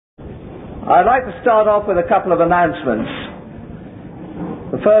I'd like to start off with a couple of announcements.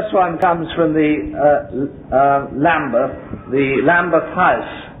 The first one comes from the Lambeth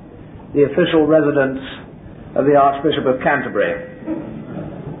House, the official residence of the Archbishop of Canterbury.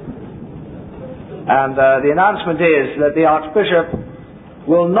 And the announcement is that the Archbishop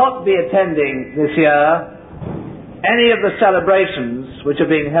will not be attending this year any of the celebrations which are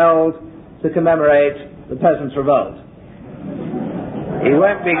being held to commemorate the Peasants' Revolt. He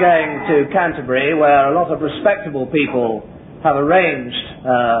won't be going to Canterbury, where a lot of respectable people have arranged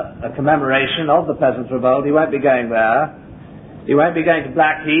a commemoration of the Peasants' Revolt. He won't be going there. He won't be going to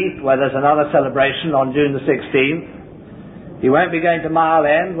Blackheath, where there's another celebration on June the 16th. He won't be going to Mile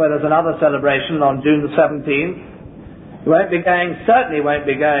End, where there's another celebration on June the 17th. He certainly won't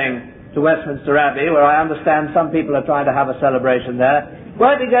be going to Westminster Abbey, where I understand some people are trying to have a celebration there. He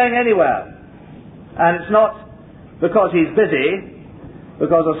won't be going anywhere. And it's not because he's busy,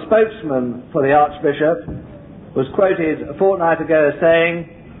 because a spokesman for the Archbishop was quoted a fortnight ago as saying,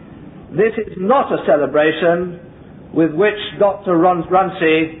 "This is not a celebration with which Dr.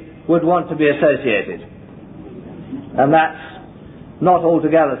 Runcie would want to be associated." And that's not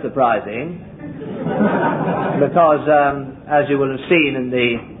altogether surprising, because as you will have seen in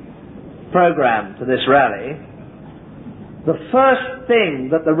the programme to this rally, the first thing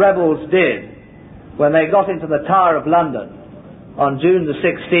that the rebels did when they got into the Tower of London on June the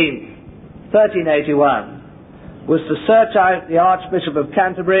 16th, 1381, was to search out the Archbishop of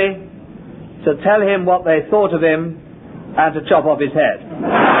Canterbury, to tell him what they thought of him, and to chop off his head.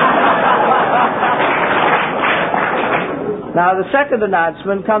 Now, the second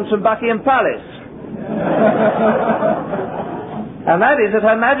announcement comes from Buckingham Palace. And that is that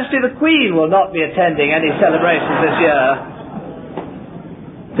Her Majesty the Queen will not be attending any celebrations this year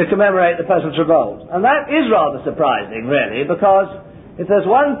to commemorate the Peasants' Revolt. And that is rather surprising, really, because if there's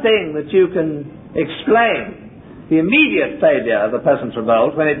one thing that you can explain the immediate failure of the Peasants'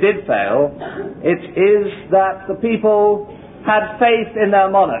 Revolt, when it did fail, it is that the people had faith in their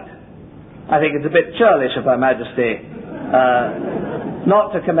monarch. I think it's a bit churlish of Her Majesty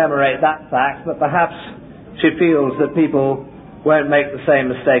not to commemorate that fact, but perhaps she feels that people won't make the same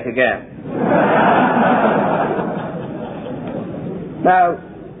mistake again. Now,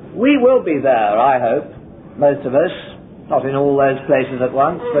 we will be there, I hope, most of us, not in all those places at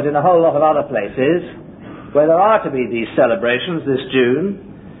once, but in a whole lot of other places where there are to be these celebrations this June,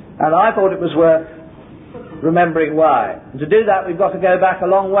 and I thought it was worth remembering why. And to do that, we've got to go back a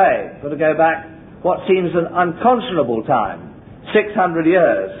long way. We've got to go back what seems an unconscionable time, 600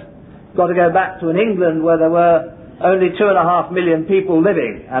 years. We've got to go back to an England where there were only 2.5 million people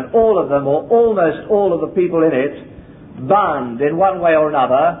living, and all of them, or almost all of the people in it, bound in one way or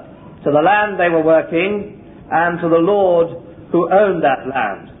another to the land they were working and to the Lord who owned that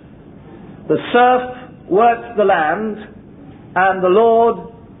land. The serf worked the land and the Lord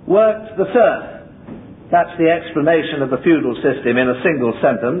worked the serf. That's the explanation of the feudal system in a single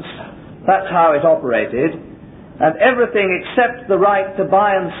sentence. That's how it operated. And everything except the right to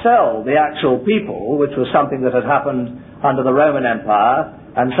buy and sell the actual people, which was something that had happened under the Roman Empire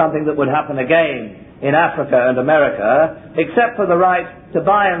and something that would happen again in Africa and America, except for the right to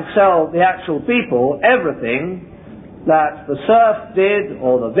buy and sell the actual people, everything that the serf did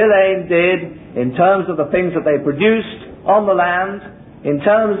or the villein did in terms of the things that they produced on the land, in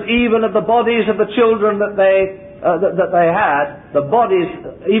terms even of the bodies of the children that they had, the bodies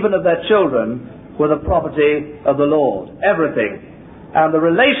even of their children were the property of the Lord, everything. And the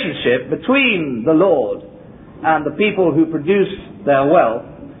relationship between the Lord and the people who produced their wealth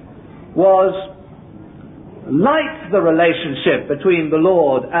was like the relationship between the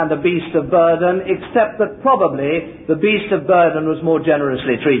Lord and the beast of burden, except that probably the beast of burden was more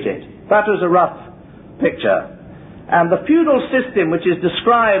generously treated. That was a rough picture. And the feudal system, which is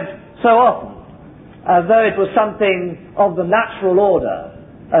described so often as though it was something of the natural order,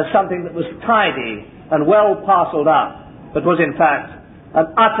 as something that was tidy and well parcelled up, but was in fact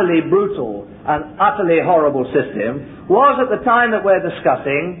an utterly brutal and utterly horrible system, was at the time that we're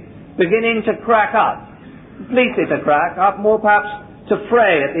discussing beginning to crack up. Completely to crack up, more perhaps to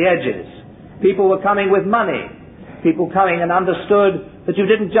fray at the edges. People were coming with money. People coming and understood that you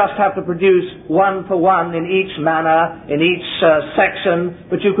didn't just have to produce one for one in each manor, in each section,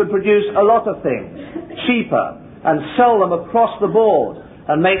 but you could produce a lot of things cheaper and sell them across the board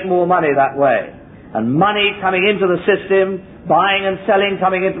and make more money that way. And money coming into the system, buying and selling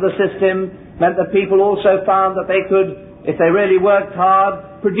coming into the system, meant that people also found that they could, if they really worked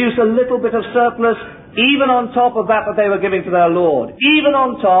hard, produce a little bit of surplus even on top of that they were giving to their Lord, even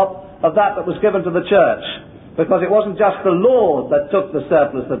on top of that was given to the church. because it wasn't just the Lord that took the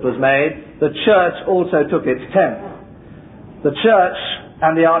surplus that was made, the church also took its tenth. The church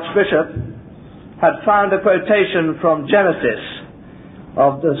and the archbishop had found a quotation from Genesis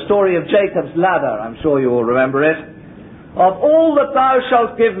of the story of Jacob's ladder. I'm sure you all remember it. Of all that thou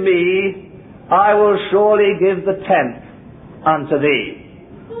shalt give me, I will surely give the tenth unto thee.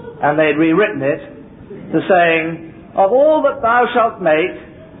 And they'd rewritten it to saying, of all that thou shalt make,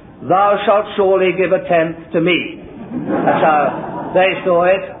 thou shalt surely give a tenth to me. That's how they saw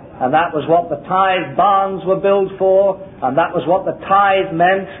it, and that was what the tithe barns were built for, and that was what the tithe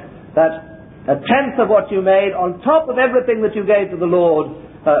meant, that a tenth of what you made, on top of everything that you gave to the Lord,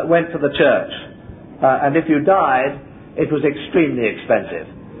 went to the church. And if you died, it was extremely expensive.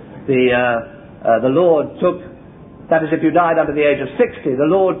 The Lord took, that is, if you died under the age of 60, the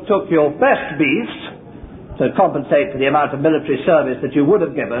Lord took your best beast to compensate for the amount of military service that you would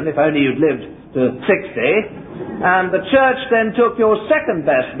have given if only you'd lived to 60, and the church then took your second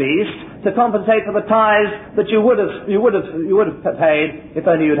best beast to compensate for the tithes that you would have paid if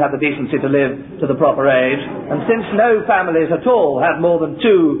only you'd had the decency to live to the proper age. And since no families at all had more than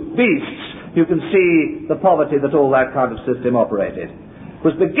two beasts, you can see the poverty that all that kind of system operated. It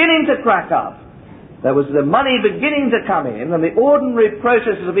was beginning to crack up. There was the money beginning to come in, and the ordinary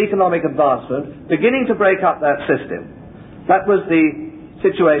processes of economic advancement beginning to break up that system. That was the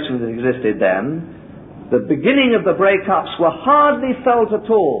situation that existed then. The beginning of the breakups were hardly felt at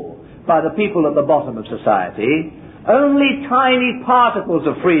all by the people at the bottom of society, only tiny particles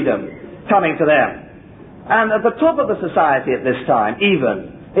of freedom coming to them. And at the top of the society at this time,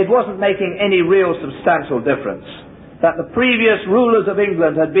 even, it wasn't making any real substantial difference that the previous rulers of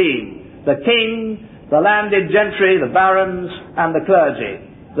England had been the king, the landed gentry, the barons, and the clergy,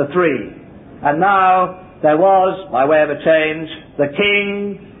 the three. And now there was, by way of a change, the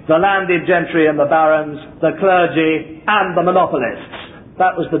king, the landed gentry and the barons, the clergy, and the monopolists.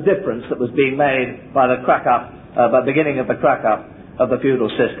 That was the difference that was being made by the beginning of the crack-up of the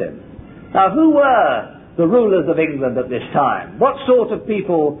feudal system. Now, who were the rulers of England at this time? What sort of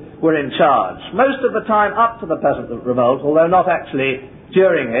people were in charge? Most of the time up to the Peasant Revolt, although not actually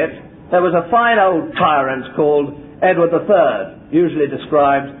during it, there was a fine old tyrant called Edward III, usually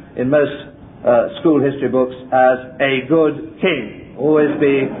described in most school history books as a good king. Always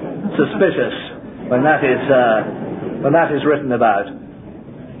be suspicious when that is written about.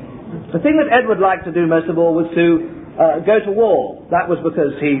 The thing that Edward liked to do most of all was to go to war. That was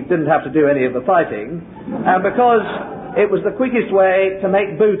because he didn't have to do any of the fighting, and because it was the quickest way to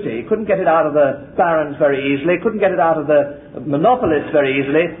make booty. He couldn't get it out of the barons very easily, couldn't get it out of the monopolists very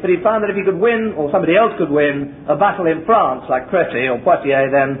easily, but he found that if he could win, or somebody else could win, a battle in France, like Crécy or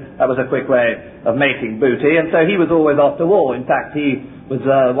Poitiers, then that was a quick way of making booty, and so he was always off to war. In fact, he was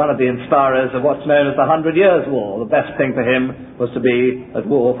one of the inspirers of what's known as the 100 Years' War. The best thing for him was to be at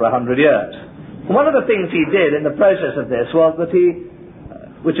war for 100 years. One of the things he did in the process of this was that he,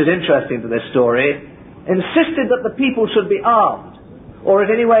 which is interesting to this story, insisted that the people should be armed, or at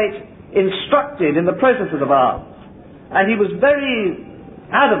any rate instructed in the processes of arms. And he was very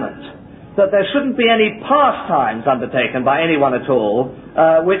adamant that there shouldn't be any pastimes undertaken by anyone at all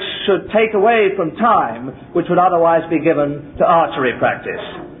which should take away from time which would otherwise be given to archery practice.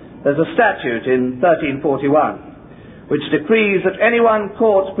 There's a statute in 1341 which decrees that anyone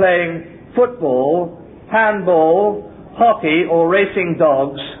caught playing football, handball, hockey or racing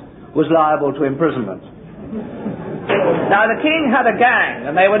dogs was liable to imprisonment. Now the king had a gang,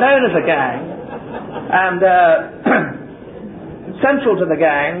 and they were known as a gang, and central to the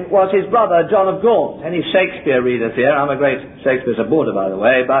gang was his brother John of Gaunt. Any Shakespeare readers here? I'm a great Shakespeare supporter, by the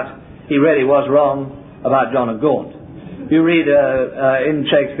way, but he really was wrong about John of Gaunt. You read in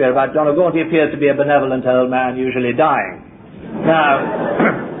Shakespeare about John of Gaunt, he appears to be a benevolent old man, usually dying.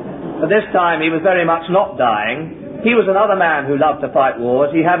 Now, at this time he was very much not dying. He was another man who loved to fight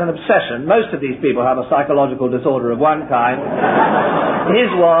wars. He had an obsession. Most of these people have a psychological disorder of one kind. His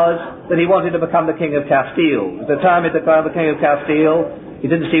was that he wanted to become the King of Castile. He was determined to become the King of Castile. He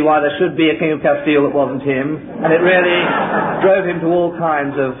didn't see why there should be a King of Castile that wasn't him. And it really drove him to all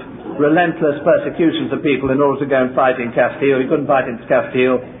kinds of relentless persecutions of people in order to go and fight in Castile. He couldn't fight in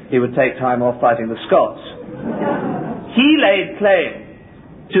Castile. He would take time off fighting the Scots. He laid claim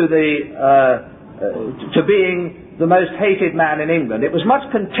to being the most hated man in England. It was much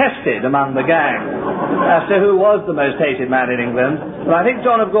contested among the gang as to who was the most hated man in England, but I think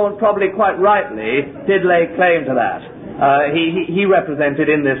John of Gaunt probably quite rightly did lay claim to that. He represented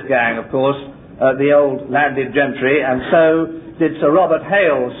in this gang, of course, the old landed gentry, and so did Sir Robert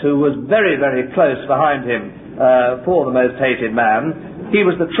Hales, who was very, very close behind him for the most hated man. He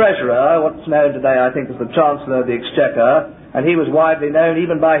was the treasurer, what's known today, I think, as the Chancellor of the Exchequer, and he was widely known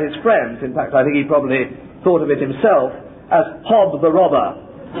even by his friends. In fact, I think he probably thought of it himself as Hob the Robber.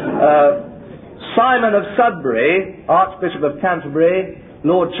 Simon of Sudbury, Archbishop of Canterbury,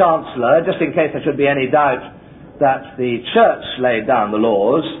 Lord Chancellor, just in case there should be any doubt that the Church laid down the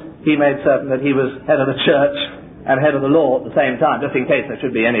laws, he made certain that he was head of the Church and head of the law at the same time, just in case there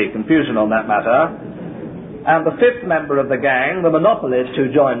should be any confusion on that matter. And the fifth member of the gang, the monopolist who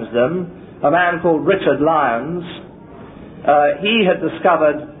joins them, a man called Richard Lyons, he had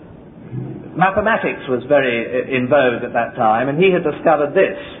discovered, mathematics was very in vogue at that time, and he had discovered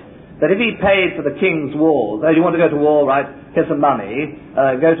this, that if he paid for the king's wars, you want to go to war, right, here's some money,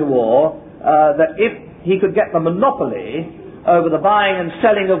 go to war, that if he could get the monopoly over the buying and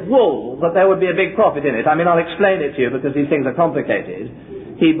selling of wool, that there would be a big profit in it. I mean, I'll explain it to you because these things are complicated.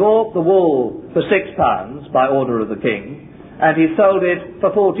 He bought the wool for £6 by order of the king, and he sold it for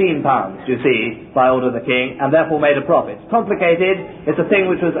 £14, you see, by order of the king, and therefore made a profit. Complicated, it's a thing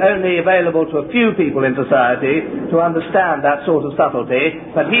which was only available to a few people in society to understand that sort of subtlety,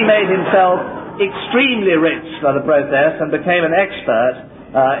 but he made himself extremely rich by the process and became an expert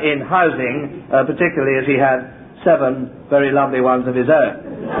in housing, particularly as he had 7 very lovely ones of his own.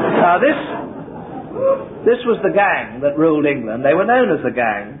 Now this was the gang that ruled England. They were known as the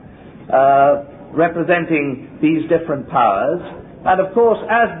gang, representing these different powers. And of course,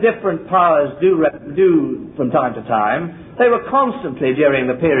 as different powers do from time to time, they were constantly, during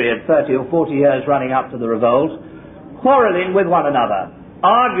the period 30 or 40 years running up to the revolt, quarrelling with one another,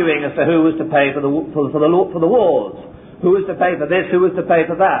 arguing as to who was to pay for the wars. Who was to pay for this? Who was to pay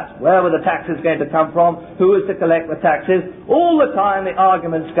for that? Where were the taxes going to come from? Who was to collect the taxes? All the time the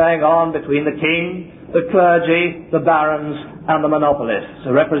arguments going on between the king, the clergy, the barons, and the monopolists,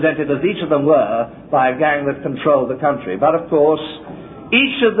 represented as each of them were by a gang that controlled the country. But of course,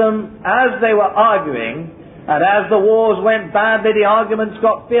 each of them, as they were arguing, and as the wars went badly, the arguments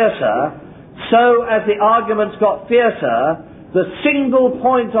got fiercer. So as the arguments got fiercer, the single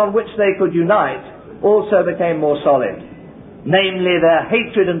point on which they could unite also became more solid. Namely, their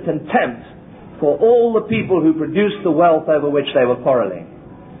hatred and contempt for all the people who produced the wealth over which they were quarrelling.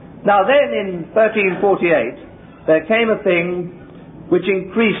 Now then, in 1348, there came a thing which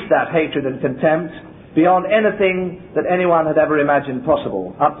increased that hatred and contempt beyond anything that anyone had ever imagined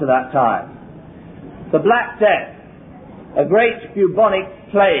possible up to that time. The Black Death, a great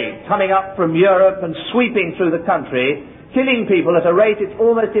bubonic plague coming up from Europe and sweeping through the country, killing people at a rate it's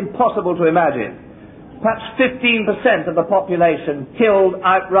almost impossible to imagine. Perhaps 15% of the population killed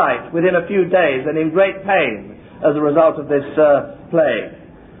outright within a few days and in great pain as a result of this plague.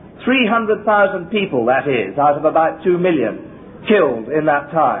 300,000 people, that is, out of about 2 million, killed in that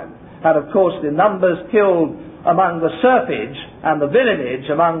time. And of course the numbers killed among the serfage and the villanage,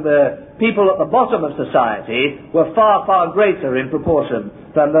 among the people at the bottom of society, were far, far greater in proportion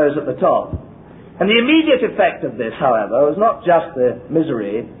than those at the top. And the immediate effect of this, however, was not just the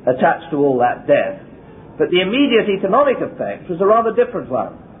misery attached to all that death, but the immediate economic effect was a rather different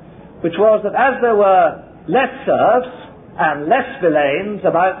one, which was that as there were less serfs and less villeins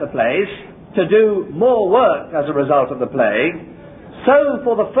about the place to do more work as a result of the plague, so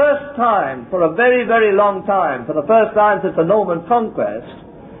for the first time, for a very, very long time, for the first time since the Norman conquest,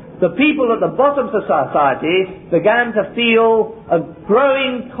 the people at the bottom of society began to feel a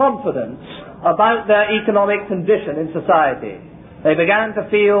growing confidence about their economic condition in society. They began to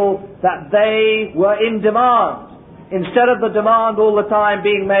feel that they were in demand. Instead of the demand all the time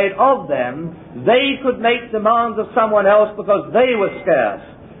being made of them, they could make demands of someone else because they were scarce.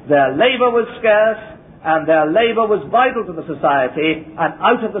 Their labor was scarce, and their labor was vital to the society, and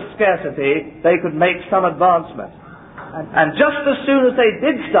out of the scarcity they could make some advancement. And just as soon as they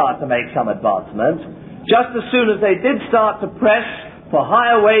did start to make some advancement, just as soon as they did start to press for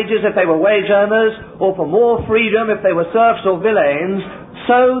higher wages if they were wage earners, or for more freedom if they were serfs or villeins,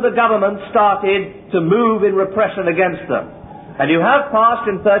 so the government started to move in repression against them. And you have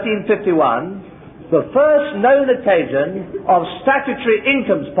passed in 1351 the first known occasion of statutory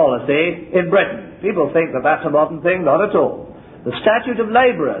incomes policy in Britain. People think that that's a modern thing. Not at all. The Statute of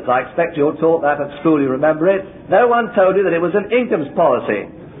Labourers, I expect you're taught that at school, you remember it. No one told you that it was an incomes policy.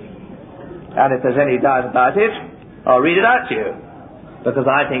 And if there's any doubt about it, I'll read it out to you, because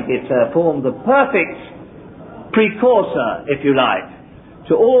I think it formed the perfect precursor, if you like,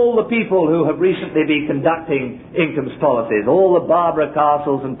 to all the people who have recently been conducting incomes policies, all the Barbara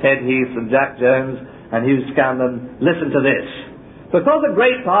Castles and Ted Heaths and Jack Jones and Hugh Scanlon. Listen to this. Because a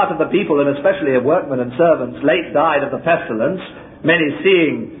great part of the people, and especially of workmen and servants, late died of the pestilence, many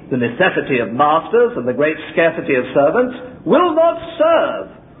seeing the necessity of masters and the great scarcity of servants, will not serve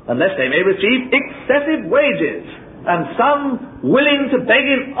unless they may receive excessive wages, and some willing to beg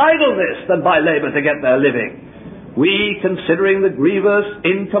in idleness than by labour to get their living. We, considering the grievous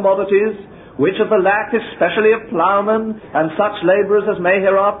incommodities, which of the lack especially of ploughmen and such labourers as may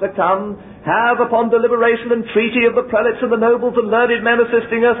hereafter come, have upon deliberation and treaty of the prelates and the nobles and learned men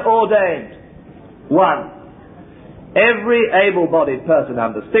assisting us ordained. 1. Every able-bodied person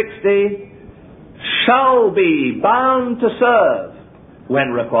under 60 shall be bound to serve,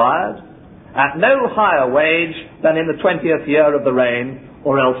 when required, at no higher wage than in the 20th year of the reign,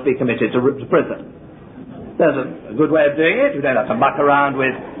 or else be committed to prison. There's a good way of doing it. You don't have to muck around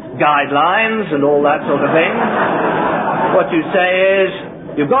with guidelines and all that sort of thing. What you say is,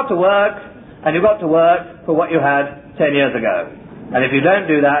 you've got to work, and you've got to work for what you had 10 years ago. And if you don't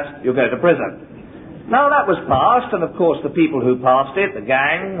do that, you'll go to prison. Now that was passed, and of course the people who passed it, the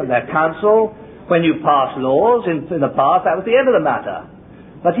gang and their council, when you pass laws in the past, that was the end of the matter.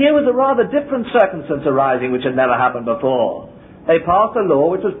 But here was a rather different circumstance arising which had never happened before. They passed a law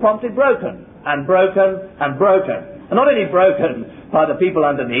which was promptly broken, and broken, and broken. And not only broken by the people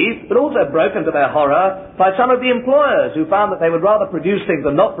underneath, but also broken to their horror by some of the employers who found that they would rather produce things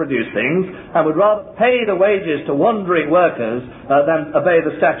than not produce things, and would rather pay the wages to wandering workers than obey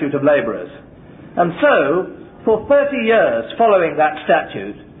the statute of labourers. And so, for 30 years following that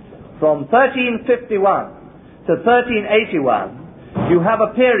statute, from 1351 to 1381, you have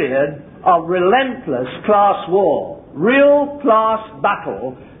a period of relentless class war, real class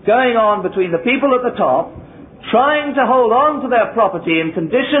battle going on between the people at the top, trying to hold on to their property in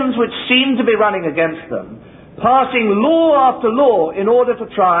conditions which seem to be running against them, passing law after law in order to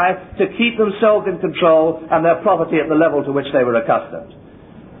try to keep themselves in control and their property at the level to which they were accustomed.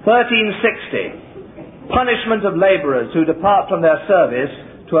 1360, punishment of labourers who depart from their service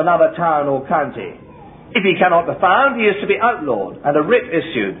to another town or county. If he cannot be found, he is to be outlawed, and a writ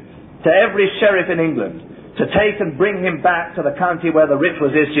issued to every sheriff in England to take and bring him back to the county where the writ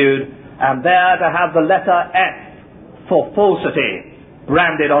was issued, and there to have the letter F for falsity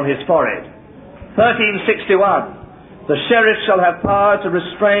branded on his forehead. 1361, the sheriff shall have power to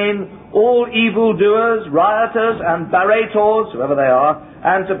restrain all evildoers, rioters, and barrators, whoever they are,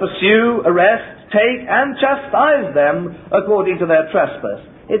 and to pursue, arrest, take, and chastise them according to their trespass.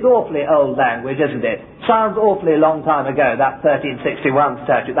 It's awfully old language, isn't it? Sounds awfully long time ago, that 1361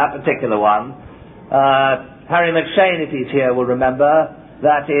 statute, that particular one. Harry McShane, if he's here, will remember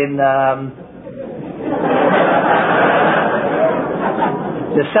that in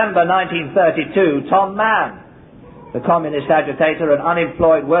December 1932, Tom Mann, the communist agitator and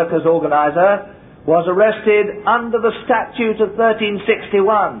unemployed workers' organizer, was arrested under the statute of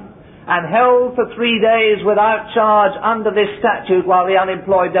 1361 and held for 3 days without charge under this statute while the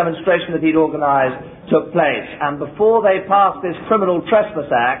unemployed demonstration that he'd organised took place. And before they passed this Criminal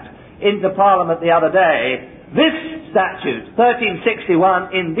Trespass Act into Parliament the other day, this statute,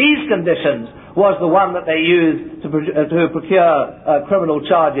 1361, in these conditions, was the one that they used to procure criminal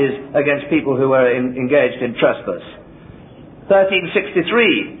charges against people who were engaged in trespass.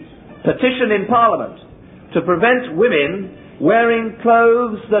 1363, petition in Parliament to prevent women wearing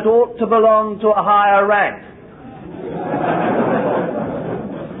clothes that ought to belong to a higher rank.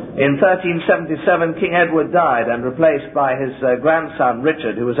 In 1377, King Edward died and replaced by his grandson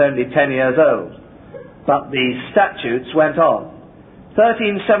Richard, who was only 10 years old. But the statutes went on.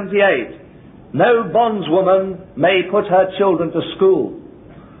 1378, no bondswoman may put her children to school.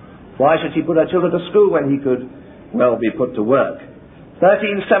 Why should she put her children to school when he could well be put to work?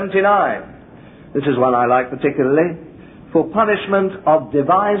 1379, this is one I like particularly, for punishment of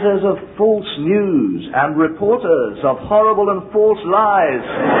devisers of false news and reporters of horrible and false lies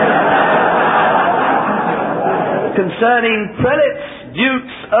concerning prelates,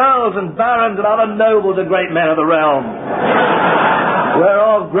 dukes, earls and barons and other nobles and great men of the realm,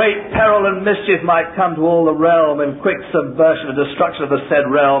 whereof great peril and mischief might come to all the realm, and quick subversion and destruction of the said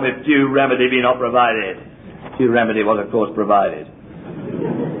realm if due remedy be not provided. Due remedy was of course provided.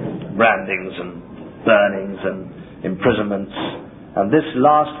 Brandings and burnings and imprisonments, and this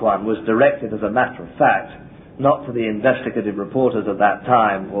last one was directed, as a matter of fact, not to the investigative reporters at that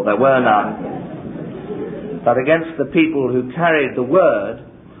time, or there were none, but against the people who carried the word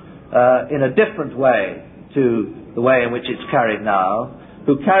in a different way to the way in which it's carried now,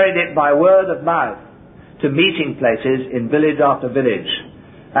 who carried it by word of mouth to meeting places in village after village.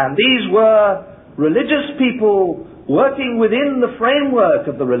 And these were religious people working within the framework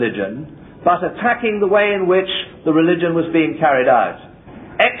of the religion, but attacking the way in which the religion was being carried out.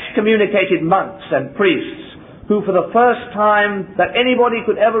 Excommunicated monks and priests who for the first time that anybody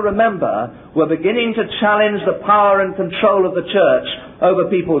could ever remember were beginning to challenge the power and control of the church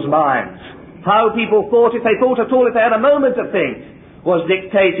over people's minds. How people thought, if they thought at all, if they had a moment to think, was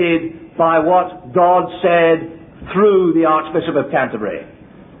dictated by what God said through the Archbishop of Canterbury.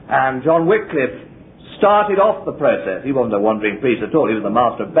 And John Wycliffe started off the process. He wasn't a wandering priest at all, he was the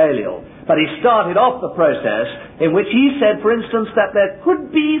master of Balliol. But he started off the process in which he said, for instance, that there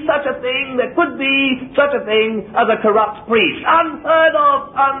could be such a thing as a corrupt priest. Unheard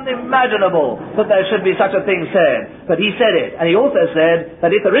of, unimaginable that there should be such a thing said. But he said it. And he also said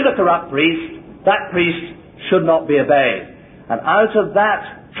that if there is a corrupt priest, that priest should not be obeyed. And out of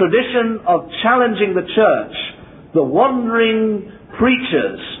that tradition of challenging the church, the wandering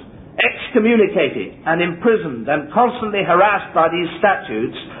preachers, excommunicated and imprisoned and constantly harassed by these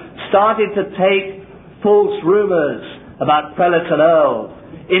statutes, started to take false rumours about prelates and earls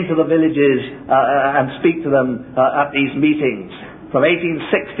into the villages and speak to them at these meetings from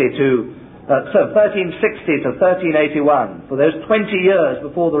 1360 to 1381. For those 20 years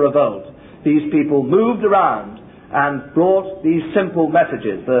before the revolt, these people moved around and brought these simple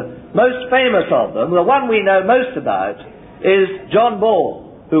messages. The most famous of them, the one we know most about, is John Ball,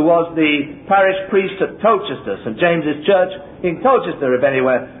 who was the parish priest at Colchester, St. James's Church in Colchester, if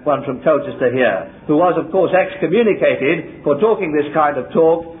anyone from Colchester here, who was, of course, excommunicated for talking this kind of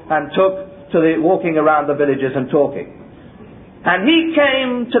talk and took to the walking around the villages and talking. And he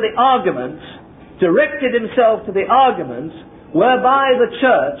came to the argument, directed himself to the argument, whereby the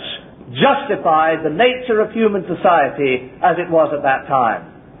church justified the nature of human society as it was at that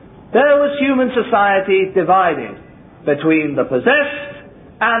time. There was human society divided between the possessed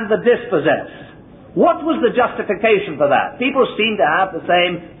and the dispossessed. What was the justification for that? People seem to have the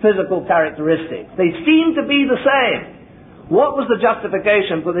same physical characteristics. They seem to be the same. What was the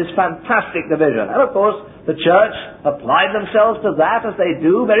justification for this fantastic division? And of course, the church applied themselves to that, as they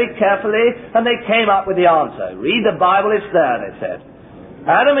do, very carefully, and they came up with the answer. Read the Bible, it's there, they said.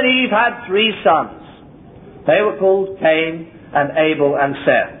 Adam and Eve had 3 sons. They were called Cain and Abel and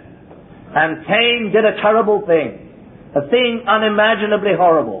Seth. And Cain did a terrible thing. A thing unimaginably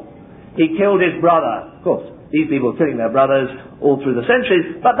horrible. He killed his brother. Of course, these people were killing their brothers all through the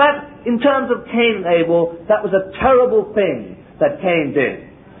centuries. But that, in terms of Cain and Abel, that was a terrible thing that Cain did.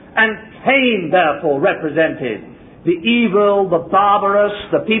 And Cain, therefore, represented the evil, the barbarous,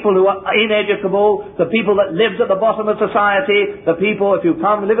 the people who are ineducable, the people that lived at the bottom of society, the people, if you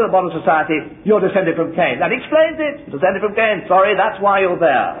come and live at the bottom of society, you're descended from Cain. That explains it. Descended from Cain. Sorry, that's why you're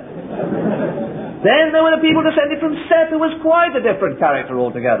there. Then there were the people descended from Seth, who was quite a different character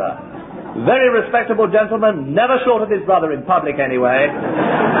altogether. Very respectable gentleman, never slaughtered his brother in public anyway.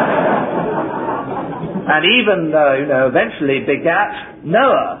 And even, eventually begat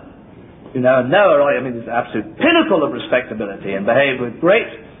Noah. Noah, is the absolute pinnacle of respectability and behaved with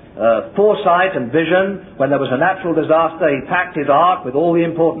great foresight and vision. When there was a natural disaster, he packed his ark with all the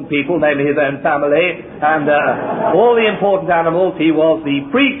important people, namely his own family, and all the important animals. He was the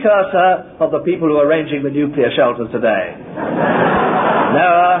precursor of the people who are arranging the nuclear shelters today.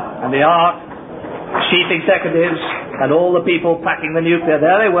 Noah and the ark, chief executives, and all the people packing the nuclear,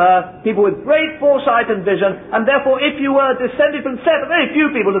 there they were, people with great foresight and vision. And therefore, if you were descended from Seth, very few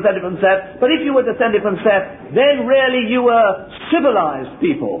people descended from Seth, but if you were descended from Seth, then really you were civilized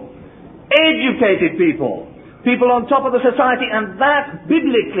people, educated people, people on top of the society, and that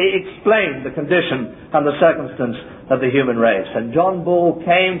biblically explained the condition and the circumstance of the human race. And John Ball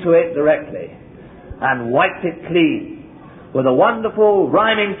came to it directly and wiped it clean with a wonderful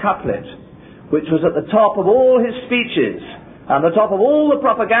rhyming couplet, which was at the top of all his speeches and the top of all the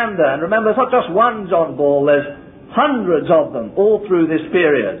propaganda. And remember, it's not just one John Ball, there's hundreds of them all through this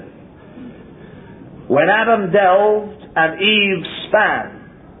period. When Adam delved and Eve span,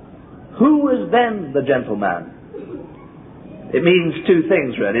 who was then the gentleman? It means 2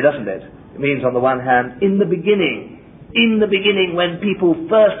 things really, doesn't it? It means, on the one hand, in the beginning when people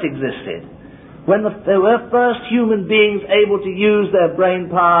first existed, when there were first human beings able to use their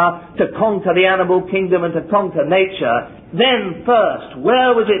brain power to conquer the animal kingdom and to conquer nature, then first, where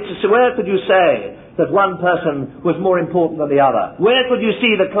could you say that one person was more important than the other? Where could you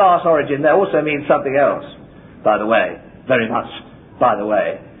see the class origin? That also means something else, by the way, very much, by the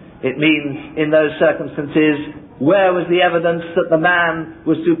way. It means, in those circumstances, where was the evidence that the man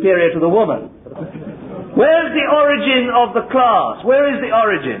was superior to the woman? Where's the origin of the class? Where is the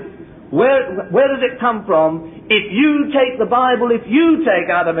origin? Where does it come from? If you take the Bible, if you take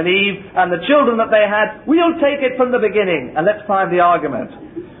Adam and Eve and the children that they had, we'll take it from the beginning and let's find the argument.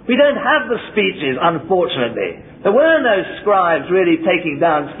 We don't have the speeches, unfortunately. There were no scribes really taking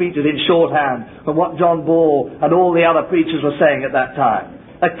down speeches in shorthand from what John Ball and all the other preachers were saying at that time.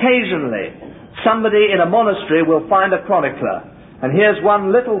 Occasionally, somebody in a monastery will find a chronicler. And here's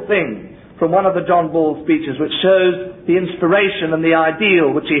one little thing from one of the John Ball speeches which shows the inspiration and the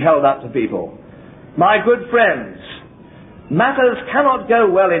ideal which he held up to people. My good friends, matters cannot go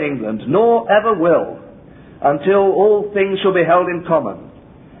well in England, nor ever will, until all things shall be held in common,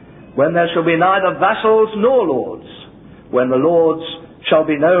 when there shall be neither vassals nor lords, when the lords shall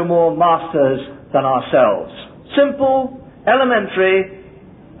be no more masters than ourselves. Simple, elementary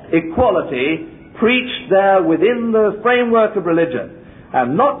equality preached there within the framework of religion,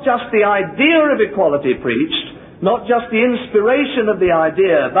 and not just the idea of equality preached, not just the inspiration of the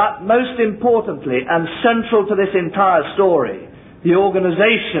idea, but most importantly and central to this entire story, the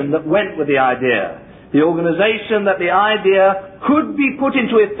organization that went with the idea. The organization that the idea could be put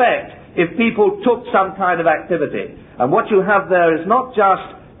into effect if people took some kind of activity. And what you have there is not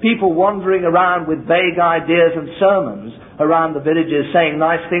just people wandering around with vague ideas and sermons around the villages saying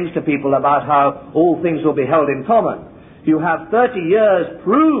nice things to people about how all things will be held in common. You have 30 years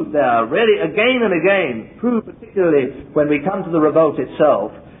proved there, really again and again, proved particularly when we come to the revolt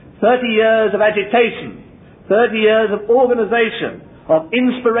itself, 30 years of agitation, 30 years of organization, of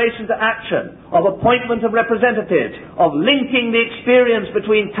inspiration to action, of appointment of representatives, of linking the experience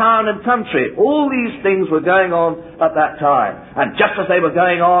between town and country. All these things were going on at that time. And just as they were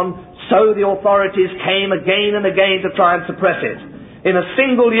going on, so the authorities came again and again to try and suppress it. In a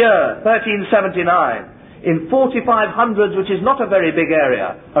single year, 1379, in 4500s, which is not a very big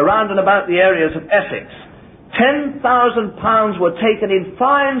area, around and about the areas of Essex, £10,000 were taken in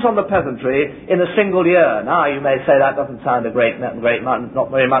fines on the peasantry in a single year. Now, you may say that doesn't sound not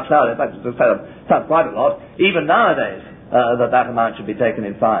very much nowadays. In fact, it sounds quite a lot, even nowadays, that amount should be taken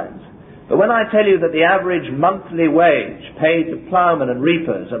in fines. But when I tell you that the average monthly wage paid to ploughmen and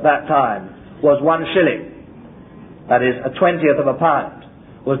reapers at that time was 1 shilling, that is, a 20th of a pound,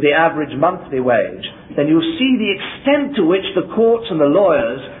 was the average monthly wage, then you see the extent to which the courts and the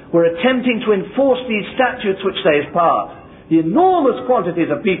lawyers were attempting to enforce these statutes which they passed. The enormous quantities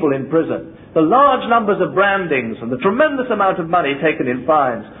of people in prison, the large numbers of brandings, and the tremendous amount of money taken in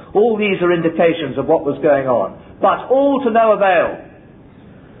fines, all these are indications of what was going on. But all to no avail.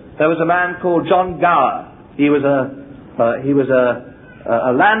 There was a man called John Gower. He was a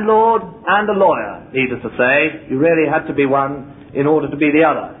landlord and a lawyer, needless to say. You really had to be one in order to be the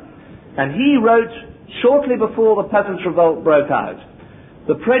other. And he wrote, shortly before the Peasants' Revolt broke out,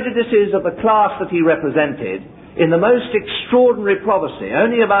 the prejudices of the class that he represented in the most extraordinary prophecy,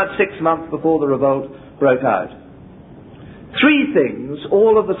 only about 6 months before the revolt broke out. 3 things,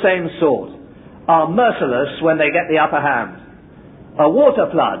 all of the same sort, are merciless when they get the upper hand. A water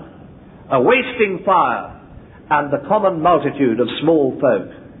flood, a wasting fire, and the common multitude of small folk.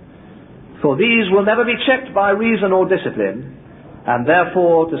 For these will never be checked by reason or discipline, and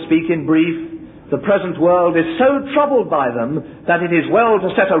therefore, to speak in brief, the present world is so troubled by them that it is well to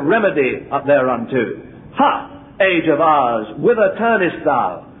set a remedy up thereunto. Ha! Age of ours, whither turnest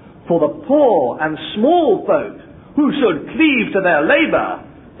thou? For the poor and small folk, who should cleave to their labour,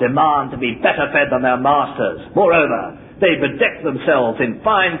 demand to be better fed than their masters. Moreover, they bedeck themselves in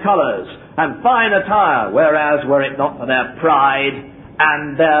fine colours and fine attire, whereas were it not for their pride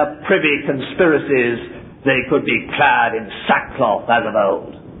and their privy conspiracies, they could be clad in sackcloth as of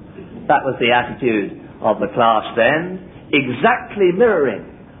old. That was the attitude of the class then, exactly mirroring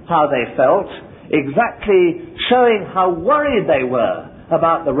how they felt, exactly showing how worried they were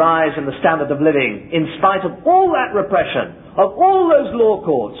about the rise in the standard of living, in spite of all that repression, of all those law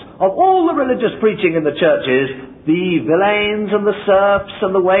courts, of all the religious preaching in the churches. The villeins and the serfs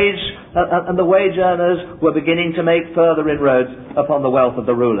and the wage earners were beginning to make further inroads upon the wealth of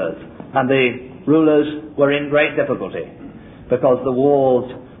the rulers. And the rulers were in great difficulty, because the wars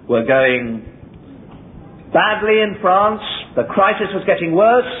were going badly in France, the crisis was getting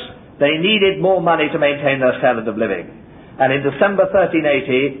worse, they needed more money to maintain their standard of living. And in December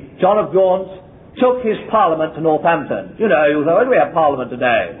 1380, John of Gaunt took his parliament to Northampton. You know, where do we have parliament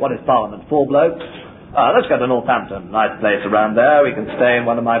today? What is parliament? 4 blokes? Let's go to Northampton, nice place around there, we can stay in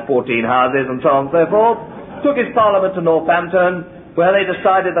one of my 14 houses and so on and so forth. Took his parliament to Northampton, where they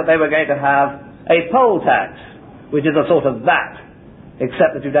decided that they were going to have a poll tax, which is a sort of VAT,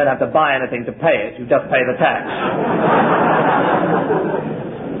 except that you don't have to buy anything to pay it, you just pay the tax.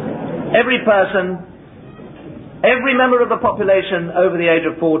 Every person, every member of the population over the age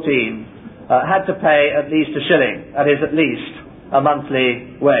of 14 had to pay at least a shilling, that is at least a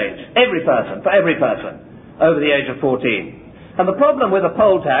monthly wage. For every person over the age of 14. And the problem with a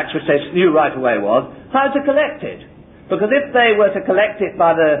poll tax, which they knew right away, was how to collect it. Because if they were to collect it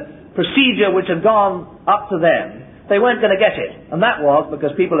by the procedure which had gone up to them, they weren't going to get it. And that was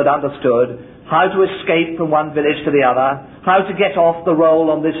because people had understood how to escape from one village to the other, how to get off the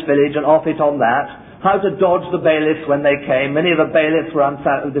roll on this village and off it on that, how to dodge the bailiffs when they came. Many of the bailiffs were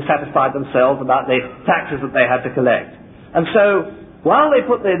dissatisfied themselves about the taxes that they had to collect. And so, while they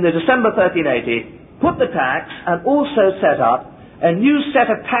put in the December 1380, put the tax and also set up a new set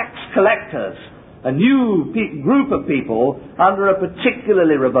of tax collectors, a new group of people under a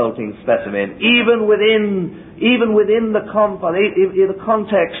particularly revolting specimen, even within the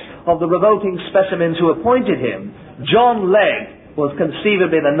context of the revolting specimens who appointed him. John Legg was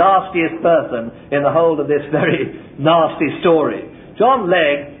conceivably the nastiest person in the whole of this very nasty story. John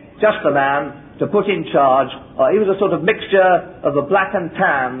Legg, just the man to put in charge. He was a sort of mixture of the Black and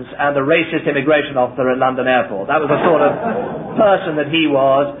Tans and the racist immigration officer at London Airport. That was the sort of person that he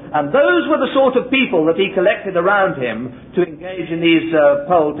was. And those were the sort of people that he collected around him to engage in these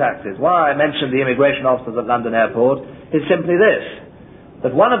poll taxes. Why I mentioned the immigration officers at London Airport is simply this,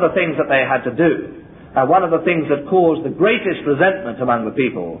 that one of the things that they had to do, and one of the things that caused the greatest resentment among the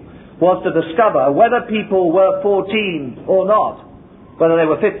people, was to discover whether people were 14 or not. Whether they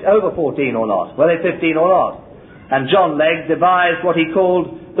were over 14 or not, were they 15 or not. And John Legg devised what he called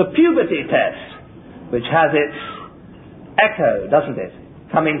the puberty test, which has its echo, doesn't it,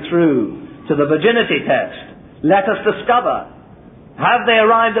 coming through to the virginity test. Let us discover, have they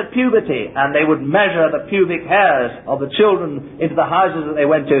arrived at puberty? And they would measure the pubic hairs of the children into the houses that they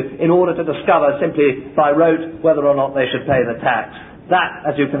went to in order to discover simply by rote whether or not they should pay the tax. That,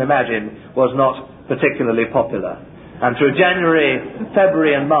 as you can imagine, was not particularly popular. And through January,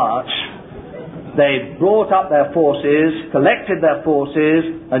 February and March, they brought up their forces, collected their forces,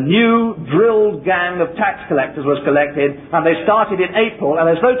 a new drilled gang of tax collectors was collected, and they started in April, and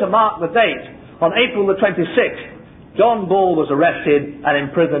as though to mark the date, on April the 26th, John Ball was arrested and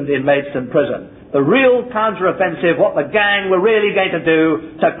imprisoned in Maidstone Prison. The real counter-offensive, what the gang were really going to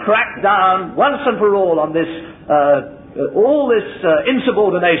do to crack down once and for all on this,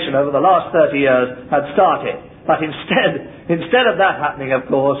 insubordination over the last 30 years had started. But instead of that happening, of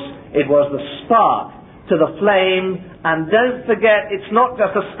course, it was the spark to the flame. And don't forget, it's not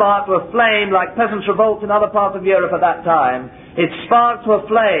just a spark to a flame like Peasant's Revolt in other parts of Europe at that time. It sparked to a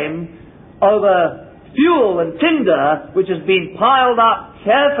flame over fuel and tinder, which has been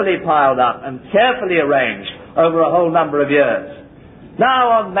carefully piled up and carefully arranged over a whole number of years.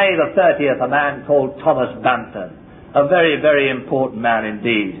 Now on May the 30th, a man called Thomas Bampton, a very, very important man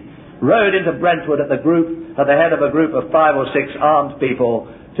indeed, rode into Brentwood at the head of a group of 5 or 6 armed people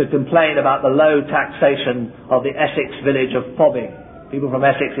to complain about the low taxation of the Essex village of Fobbing. People from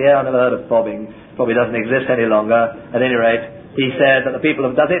Essex here, I never heard of Fobbing. Probably doesn't exist any longer. At any rate, he said that the people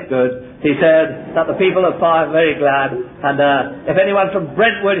have done it good. He said that the people are very glad. And if anyone from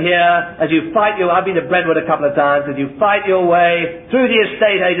Brentwood here, as you fight I've been to Brentwood a couple of times, as you fight your way through the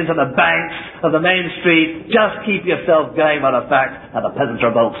estate agents and the banks of the main street, just keep yourself going by the fact that the Peasants'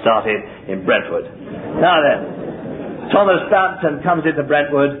 Revolt started in Brentwood. Now then, Thomas Bampton comes into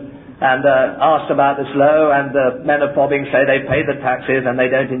Brentwood and asked about this low, and the men of Fobbing say they paid the taxes and they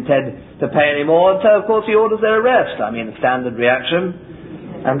don't intend to pay any more, and so of course he orders their arrest. I mean, standard reaction.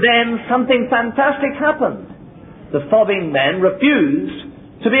 And then something fantastic happened. The Fobbing men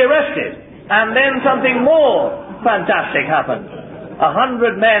refused to be arrested. And then something more fantastic happened.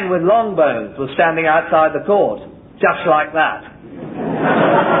 100 men with longbows were standing outside the court, just like that.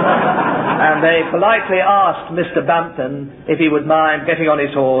 And they politely asked Mr. Bampton if he would mind getting on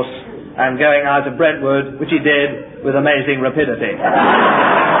his horse and going out of Brentwood, which he did with amazing rapidity.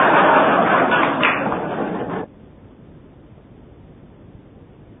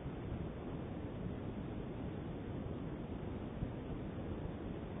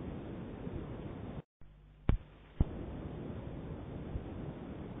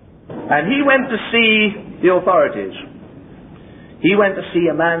 And he went to see the authorities. He went to see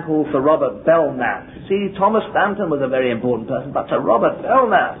a man called Sir Robert Belknap. See, Thomas Bampton was a very important person, but Sir Robert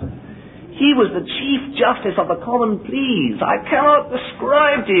Belknap, he was the Chief Justice of the Common Pleas. I cannot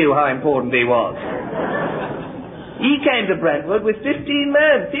describe to you how important he was. He came to Brentwood with 15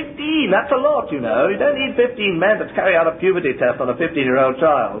 men. 15, that's a lot, you know. You don't need 15 men to carry out a puberty test on a 15-year-old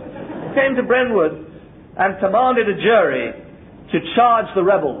child. He came to Brentwood and commanded a jury to charge the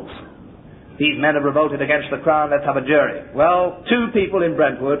rebels. These men have revolted against the Crown, let's have a jury. Well, 2 people in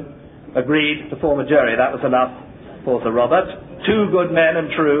Brentwood agreed to form a jury. That was enough for Sir Robert. 2 good men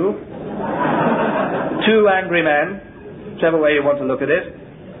and true. 2 angry men, whichever way you want to look at it.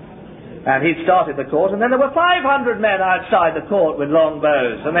 And he'd started the court, and then there were 500 men outside the court with long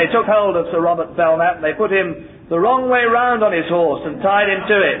bows, and they took hold of Sir Robert Belknap, and they put him the wrong way round on his horse and tied him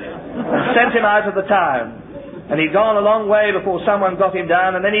to it, and sent him out of the town. And he'd gone a long way before someone got him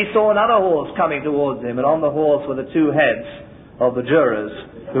down, and then he saw another horse coming towards him, and on the horse were the two heads of the jurors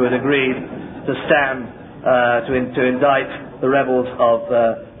who had agreed to stand to indict the rebels of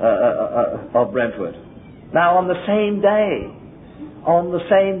Brentwood. Now, on the same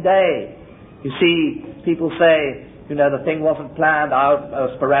day, you see, people say, the thing wasn't planned,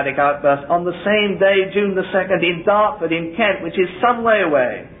 a sporadic outburst. On the same day, June the 2nd, in Dartford, in Kent, which is some way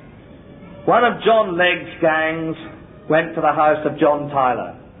away, one of John Legg's gangs went to the house of John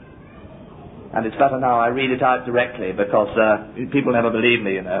Tyler. And it's better now I read it out directly, because people never believe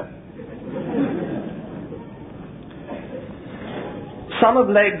me, Some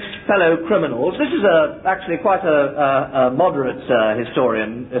of Legg's fellow criminals, this is actually quite a moderate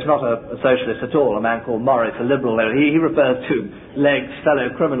historian, it's not a socialist at all, a man called Morris, a liberal. He refers to Legg's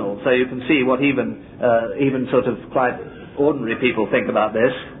fellow criminals, so you can see what even sort of quite ordinary people think about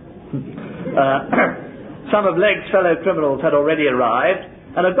this. Some of Legg's fellow criminals had already arrived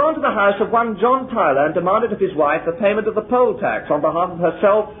and had gone to the house of one John Tyler and demanded of his wife the payment of the poll tax on behalf of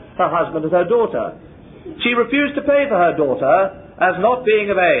herself, her husband, and her daughter. She refused to pay for her daughter as not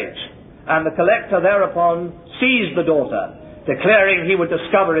being of age, and the collector thereupon seized the daughter, declaring he would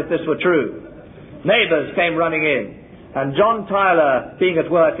discover if this were true. Neighbours came running in, and John Tyler, being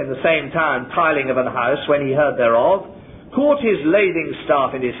at work in the same town tiling of an house when he heard thereof, caught his lathing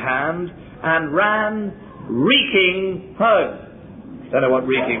staff in his hand and ran reeking home. Don't know what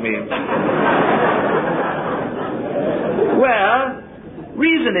reeking means. Where,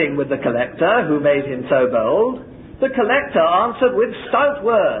 reasoning with the collector, who made him so bold, the collector answered with stout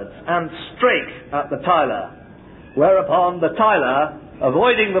words and strake at the Tyler, whereupon the Tyler,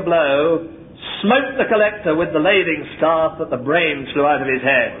 avoiding the blow, smote the collector with the lathing staff that the brains flew out of his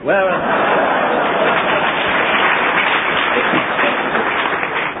head.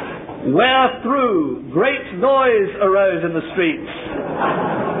 Wherethrough great noise arose in the streets,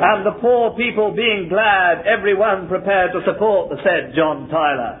 and the poor people being glad, every one prepared to support the said John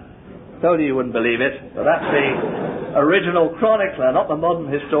Tyler. Told you wouldn't believe it, but that's the original chronicler, not the modern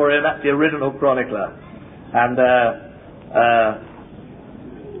historian, that's the original chronicler. And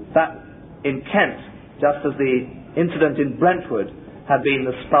that in Kent, just as the incident in Brentwood had been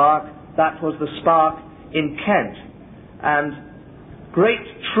the spark, that was the spark in Kent. And great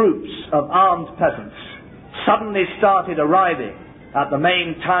troops of armed peasants suddenly started arriving at the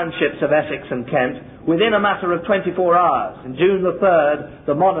main townships of Essex and Kent within a matter of 24 hours. On June the 3rd,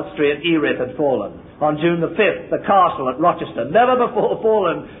 the monastery at Erith had fallen. On June the 5th, the castle at Rochester, never before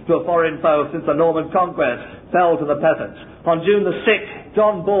fallen to a foreign foe since the Norman conquest, fell to the peasants. On June the 6th,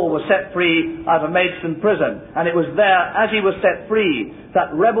 John Bull was set free out of Maidstone prison, and it was there, as he was set free,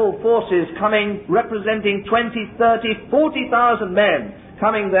 that rebel forces coming, representing 20, 30, 40,000 men,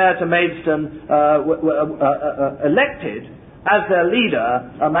 coming there to Maidstone, elected as their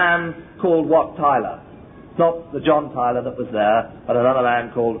leader a man called Wat Tyler. Not the John Tyler that was there, but another man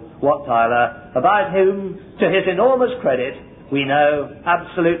called Wat Tyler, about whom, to his enormous credit, we know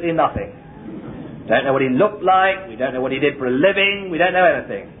absolutely nothing. Don't know what he looked like, we don't know what he did for a living, we don't know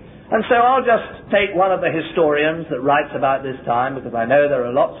anything. And so I'll just take one of the historians that writes about this time, because I know there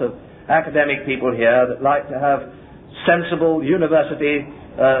are lots of academic people here that like to have sensible university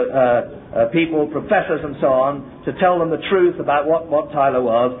people, professors and so on, to tell them the truth about what Tyler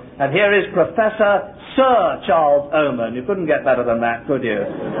was. And here is Professor Sir Charles Oman. You couldn't get better than that, could you?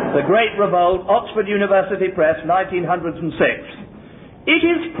 The Great Revolt, Oxford University Press, 1906. It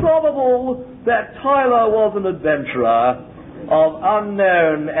is probable that Tyler was an adventurer of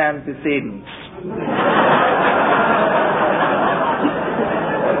unknown antecedents.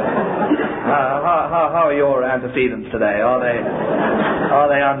 How are your antecedents today? Are they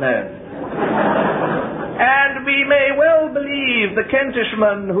unknown? And we may well believe the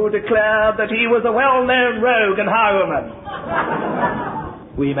Kentishman who declared that he was a well-known rogue and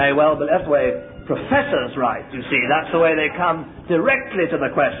highwayman. We may well believe. That's the way professors write, you see. That's the way they come directly to the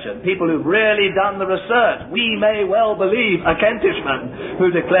question. People who've really done the research. We may well believe a Kentishman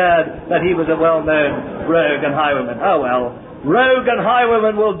who declared that he was a well-known rogue and highwayman. Oh well. Rogue and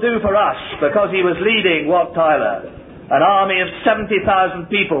highwayman will do for us, because he was leading Wat Tyler, an army of 70,000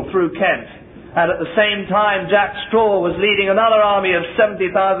 people through Kent, and at the same time Jack Straw was leading another army of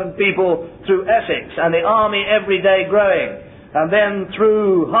 70,000 people through Essex, and the army every day growing, and then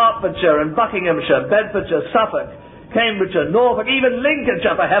through Hertfordshire and Buckinghamshire, Bedfordshire, Suffolk, Cambridgeshire, Norfolk, even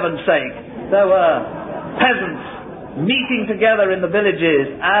Lincolnshire, for heaven's sake. There were peasants meeting together in the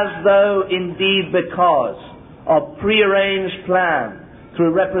villages as though indeed because of prearranged plan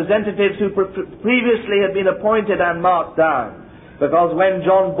through representatives who previously had been appointed and marked down. Because when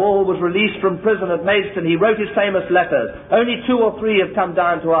John Ball was released from prison at Maidstone, he wrote his famous letters. Only 2 or 3 have come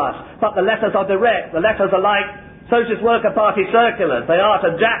down to us, but the letters are direct. The letters are like Socialist Worker Party circulars. They are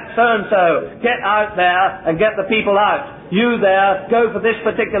to Jack so-and-so, get out there and get the people out. You there, go for this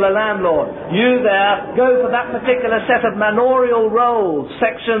particular landlord. You there, go for that particular set of manorial rolls,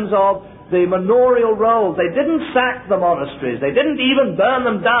 sections of the manorial rolls. They didn't sack the monasteries. They didn't even burn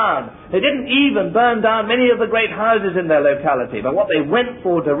them down. They didn't even burn down many of the great houses in their locality. But what they went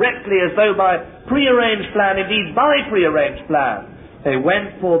for directly, as though by prearranged plan, indeed by prearranged plan, they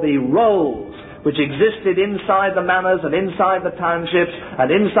went for the rolls which existed inside the manors and inside the townships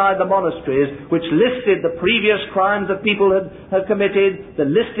and inside the monasteries, which listed the previous crimes that people had committed, that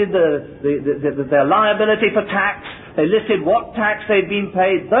listed their liability for tax, they listed what tax they'd been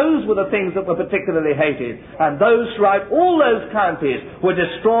paid. Those were the things that were particularly hated. And those throughout all those counties were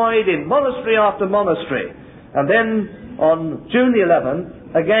destroyed in monastery after monastery. And then on June the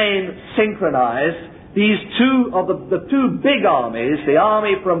 11th, again synchronized these two of the two big armies, the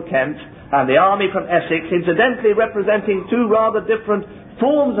army from Kent and the army from Essex, incidentally representing two rather different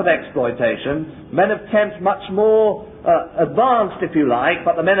forms of exploitation. Men of Kent much more advanced, if you like,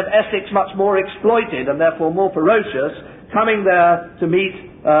 but the men of Essex much more exploited and therefore more ferocious, coming there to meet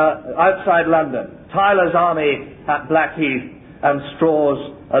outside London. Tyler's army at Blackheath and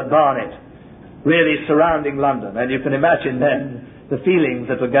Straw's at Barnet, really surrounding London. And you can imagine then the feelings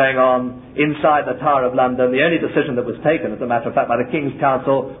that were going on inside the Tower of London. The only decision that was taken, as a matter of fact, by the King's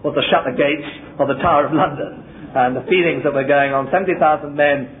Council was to shut the gates of the Tower of London. And the feelings that were going on, 70,000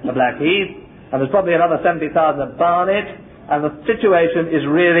 men at Blackheath, and there's probably another 70,000 at Barnet, and the situation is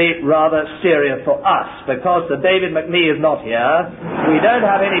really rather serious for us, because Sir David McNee is not here. We don't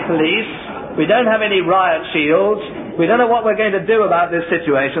have any police. We don't have any riot shields. We don't know what we're going to do about this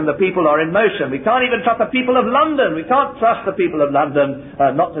situation. The people are in motion. We can't even trust the people of London. We can't trust the people of London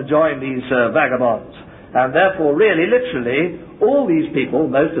not to join these vagabonds. And therefore, really, literally, all these people,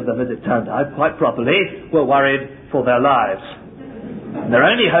 most of them, as it turned out, quite properly, were worried for their lives. And their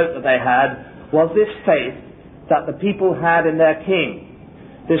only hope that they had was this faith that the people had in their king.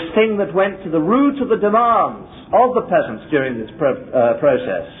 This thing that went to the root of the demands of the peasants during this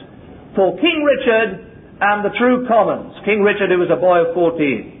process. For King Richard and the true commons, King Richard, who was a boy of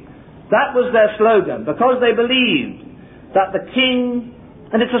 14. That was their slogan, because they believed that the king,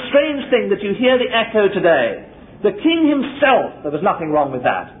 and it's a strange thing that you hear the echo today, the king himself, there was nothing wrong with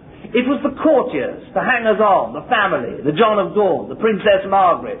that. It was the courtiers, the hangers-on, the family, the John of Gaunt, the Princess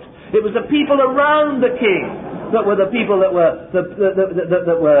Margaret. It was the people around the king that were the people that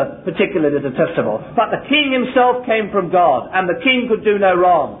were particularly detestable. But the king himself came from God, and the king could do no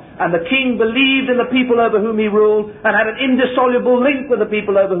wrong. And the king believed in the people over whom he ruled, and had an indissoluble link with the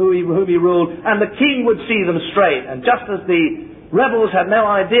people over whom he ruled, and the king would see them straight. And just as the rebels had no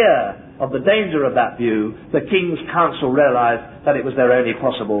idea of the danger of that view, the king's council realized that it was their only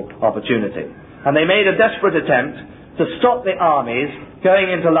possible opportunity. And they made a desperate attempt to stop the armies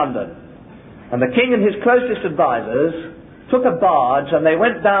going into London. And the king and his closest advisors took a barge, and they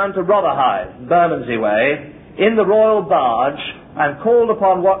went down to Rotherhithe, Bermondsey way, in the royal barge, and called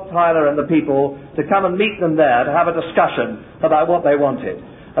upon Wat Tyler and the people to come and meet them there to have a discussion about what they wanted.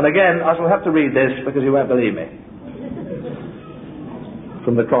 And again, I shall have to read this because you won't believe me.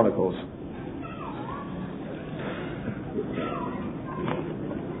 From the Chronicles.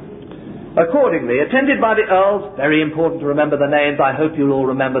 Accordingly, attended by the earls, very important to remember the names, I hope you'll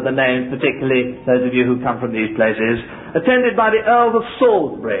all remember the names, particularly those of you who come from these places, attended by the Earls of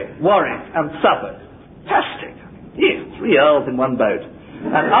Salisbury, Warwick and Suffolk. Fantastic! Yes, 3 earls in one boat.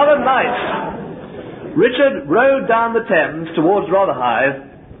 And other knights. Richard rowed down the Thames towards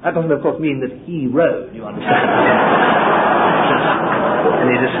Rotherhithe. That doesn't, of course, mean that he rowed, you understand.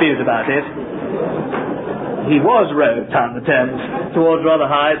 Any dispute about it. He was rowed down the Thames towards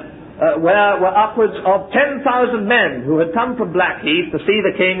Rotherhithe, where were upwards of 10,000 men who had come from Blackheath to see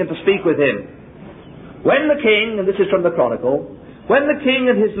the king and to speak with him. When the king, and this is from the Chronicle, when the king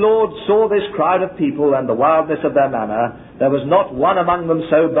and his lords saw this crowd of people and the wildness of their manner, there was not one among them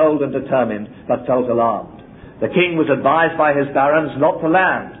so bold and determined, but felt alarmed. The king was advised by his barons not to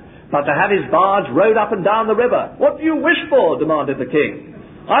land, but to have his barge rowed up and down the river. "What do you wish for?" demanded the king.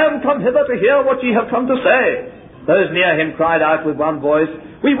 "I am come hither to hear what ye have come to say." Those near him cried out with one voice,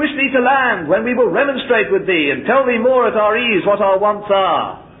 "We wish thee to land, when we will remonstrate with thee, and tell thee more at our ease what our wants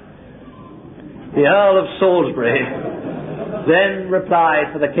are." The Earl of Salisbury then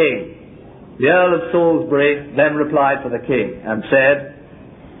replied for the king, The Earl of Salisbury then replied for the king and said,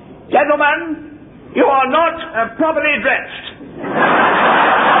 "Gentlemen, you are not properly dressed.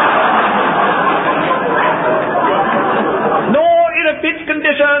 Nor in a fit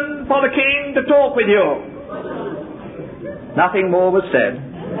condition for the king to talk with you." Nothing more was said,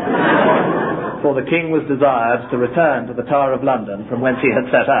 for the king was desired to return to the Tower of London from whence he had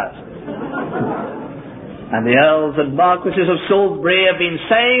set out. And the earls and marquises of Salisbury have been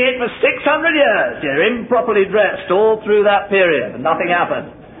saying it for 600 years. You're improperly dressed all through that period, and nothing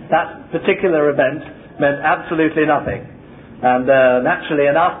happened. That particular event meant absolutely nothing. And naturally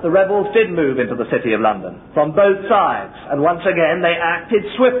enough, the rebels did move into the city of London from both sides. And once again, they acted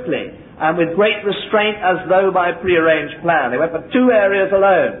swiftly and with great restraint, as though by prearranged plan. They went for 2 areas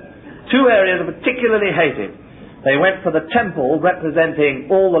alone. 2 areas particularly hated. They went for the temple, representing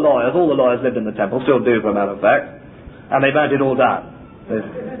all the lawyers. All the lawyers lived in the temple, still do, for a matter of fact. And they burnt it all down. They've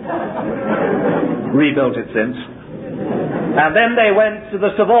rebuilt it since. And then they went to the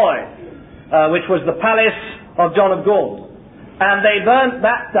Savoy, which was the palace of John of Gaunt. And they burnt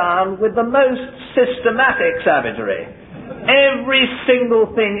that down with the most systematic savagery. Every single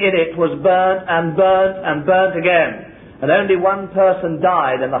thing in it was burnt and burnt and burnt again. And only one person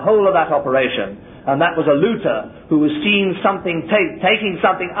died in the whole of that operation. And that was a looter who was seen taking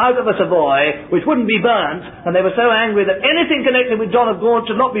something out of the Savoy which wouldn't be burnt, and they were so angry that anything connected with John of Gaunt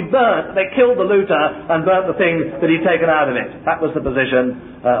should not be burnt. They killed the looter and burnt the thing that he'd taken out of it. That was the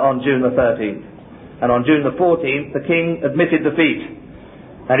position on June the 13th. And on June the 14th, the king admitted defeat.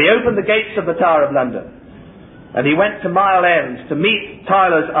 And he opened the gates of the Tower of London. And he went to Mile End to meet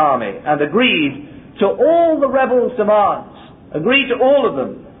Tyler's army and agreed to all the rebels' demands. Agreed to all of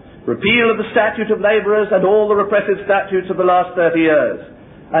them. Repeal of the Statute of Labourers and all the repressive statutes of the last 30 years.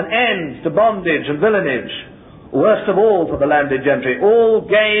 An end to bondage and villanage. Worst of all for the landed gentry. All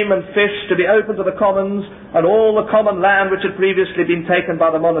game and fish to be open to the commons, and all the common land which had previously been taken by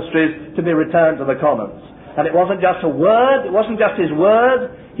the monasteries to be returned to the commons. And it wasn't just a word, it wasn't just his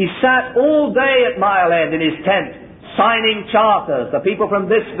word. He sat all day at Mile End in his tent, signing charters. The people from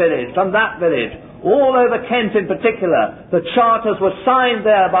this village, from that village, all over Kent in particular, the charters were signed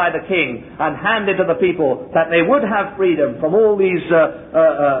there by the king and handed to the people that they would have freedom from all these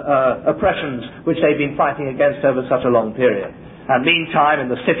oppressions which they've been fighting against over such a long period. And meantime, in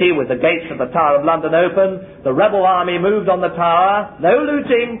the city, with the gates of the Tower of London open, the rebel army moved on the tower. No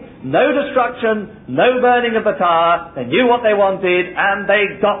looting, no destruction, no burning of the tower. They knew what they wanted, and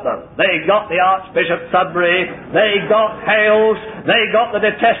they got them. They got the Archbishop Sudbury, they got Hales, they got the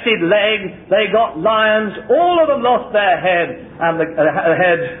detested Legg, they got Lyons. All of them lost their head and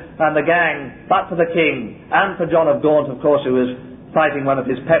the gang, but for the king and for John of Gaunt, of course, who was fighting one of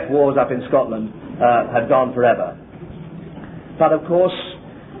his pet wars up in Scotland, had gone forever. But of course,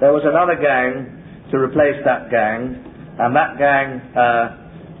 there was another gang to replace that gang, and that gang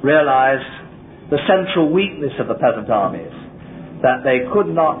realized the central weakness of the peasant armies, that they could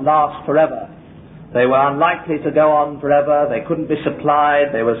not last forever. They were unlikely to go on forever. They couldn't be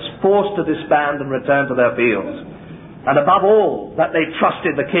supplied. They were forced to disband and return to their fields. And above all, that they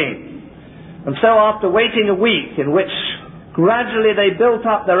trusted the king. And so after waiting a week, in which gradually they built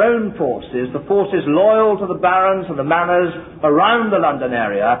up their own forces, the forces loyal to the barons and the manors around the London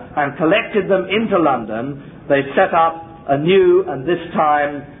area, and collected them into London, they set up a new and this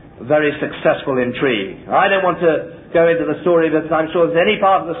time very successful intrigue. I don't want to go into the story, because I'm sure if there's any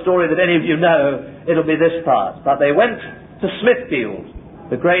part of the story that any of you know, it'll be this part. But they went to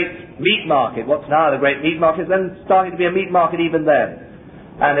Smithfield, the great meat market. What's now the great meat market, then starting to be a meat market even then.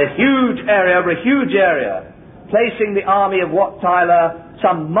 And a huge area, over a huge area, placing the army of Wat Tyler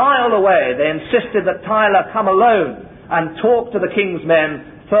some mile away. They insisted that Tyler come alone and talk to the king's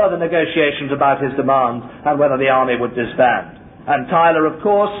men, further negotiations about his demands and whether the army would disband. And Tyler, of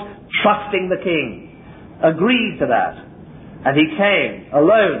course, trusting the king, agreed to that. And he came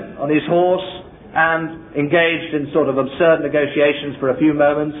alone on his horse and engaged in sort of absurd negotiations for a few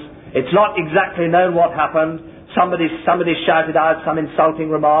moments. It's not exactly known what happened. Somebody shouted out some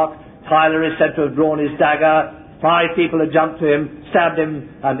insulting remark. Tyler is said to have drawn his dagger. 5 people had jumped to him, stabbed him,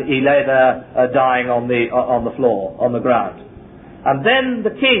 and he lay there dying on the floor, on the ground. And then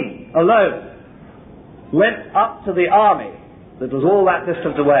the king, alone, went up to the army that was all that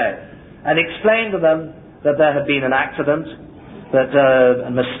distance away and explained to them that there had been an accident, that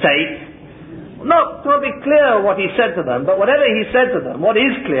a mistake. Not to be clear what he said to them, but whatever he said to them, what is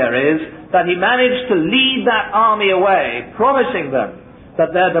clear is that he managed to lead that army away, promising them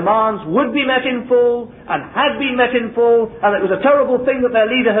that their demands would be met in full, and had been met in full, and it was a terrible thing that their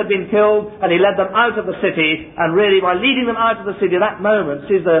leader had been killed, and he led them out of the city, and really by leading them out of the city, that moment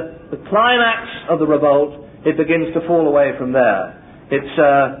sees the climax of the revolt. It begins to fall away from there.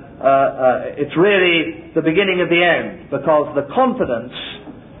 It's really the beginning of the end, because the confidence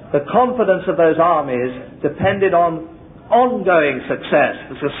of those armies depended on ongoing success,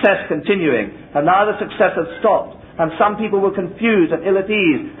 the success continuing, and now the success has stopped, and some people were confused and ill at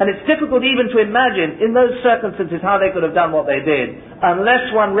ease, and it's difficult even to imagine in those circumstances how they could have done what they did, unless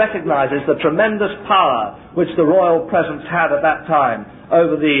one recognizes the tremendous power which the royal presence had at that time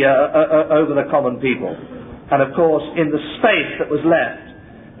over the common people. And of course, in the space that was left,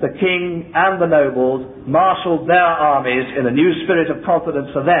 the king and the nobles marshalled their armies in a new spirit of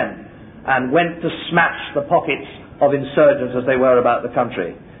confidence for them, and went to smash the pockets of insurgents as they were about the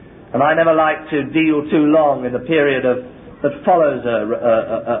country. And I never like to deal too long in the period that follows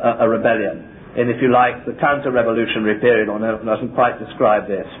a rebellion, in, if you like, the counter-revolutionary period. I doesn't quite describe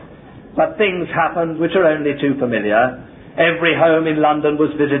this. But things happened which are only too familiar. Every home in London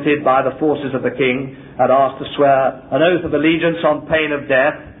was visited by the forces of the king and asked to swear an oath of allegiance on pain of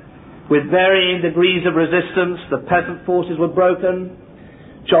death. With varying degrees of resistance, the peasant forces were broken.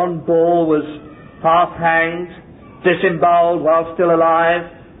 John Ball was half hanged, disemboweled while still alive,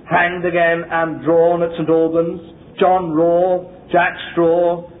 hanged again and drawn at St Albans. John Raw, Jack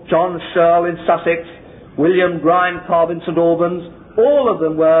Straw, John Searle in Sussex, William Grindcob in St Albans, all of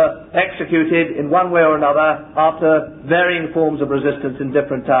them were executed in one way or another after varying forms of resistance in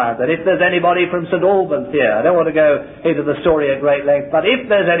different times. And if there's anybody from St Albans here, I don't want to go into the story at great length, but if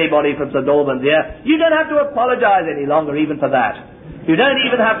there's anybody from St Albans here, you don't have to apologize any longer even for that. You don't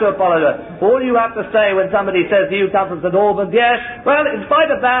even have to apologize. All you have to say when somebody says, do you come from St Albans? Yes. Well, in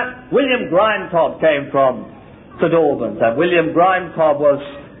spite of that, William Grindcob came from St Albans. And William Grindcob was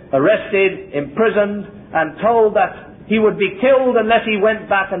arrested, imprisoned, and told that he would be killed unless he went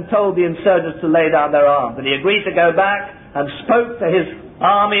back and told the insurgents to lay down their arms. And he agreed to go back and spoke to his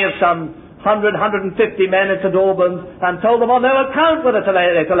army of some 150 men in St Albans and told them on no account whether to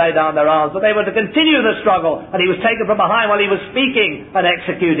lay down their arms, but they were to continue the struggle, and he was taken from behind while he was speaking and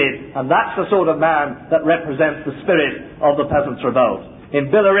executed. And that's the sort of man that represents the spirit of the Peasants' Revolt.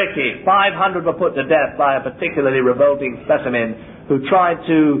 In Billericay, 500 were put to death by a particularly revolting specimen who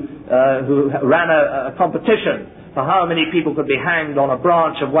who ran a competition for how many people could be hanged on a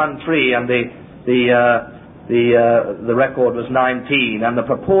branch of one tree, and the record was 19, and the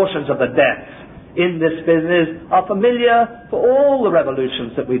proportions of the deaths in this business are familiar for all the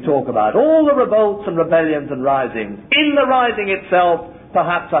revolutions that we talk about, all the revolts and rebellions and risings. In the rising itself,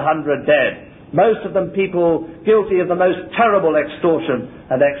 perhaps 100 dead, most of them people guilty of the most terrible extortion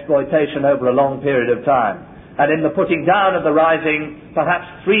and exploitation over a long period of time. And in the putting down of the rising, perhaps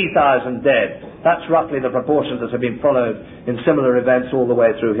 3,000 dead. That's roughly the proportions that have been followed in similar events all the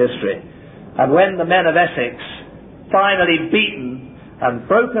way through history. And when the men of Essex, finally beaten and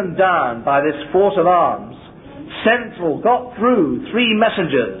broken down by this force of arms, got through 3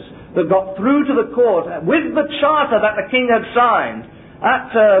 messengers that got through to the court with the charter that the king had signed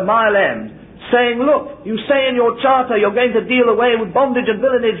at Mile End, saying, look, you say in your charter you're going to deal away with bondage and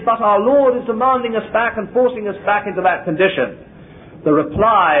villanage, but our Lord is demanding us back and forcing us back into that condition. The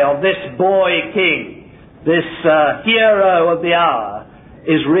reply of this boy king, this hero of the hour,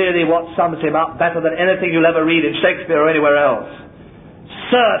 is really what sums him up better than anything you'll ever read in Shakespeare or anywhere else.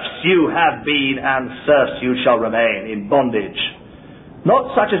 Serfs you have been, and serfs you shall remain, in bondage.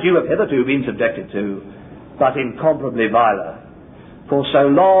 Not such as you have hitherto been subjected to, but incomparably viler. For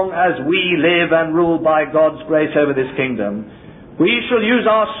so long as we live and rule by God's grace over this kingdom, we shall use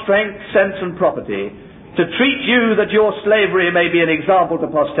our strength, sense, and property to treat you that your slavery may be an example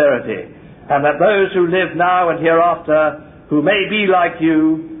to posterity, and that those who live now and hereafter, who may be like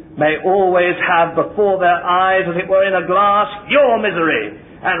you, may always have before their eyes, as it were in a glass, your misery,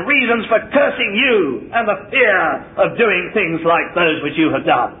 and reasons for cursing you, and the fear of doing things like those which you have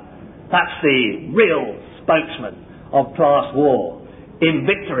done. That's the real spokesman of class war, in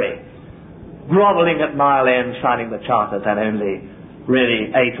victory, grovelling at Mile End, signing the charters, and only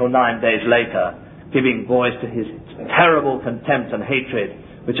really 8 or 9 days later giving voice to his terrible contempt and hatred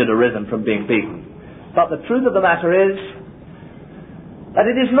which had arisen from being beaten. But the truth of the matter is that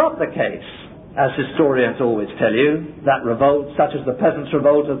it is not the case, as historians always tell you, that revolt, such as the Peasants'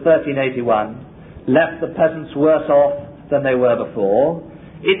 Revolt of 1381, left the peasants worse off than they were before.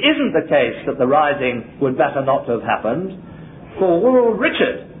 It isn't the case that the rising would better not to have happened, for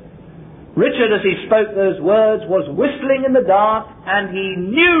Richard, as he spoke those words, was whistling in the dark, and he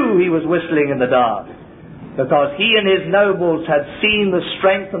knew he was whistling in the dark. because he and his nobles had seen the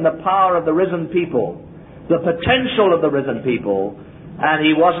strength and the power of the risen people, the potential of the risen people, and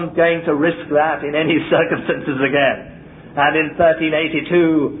he wasn't going to risk that in any circumstances again. And in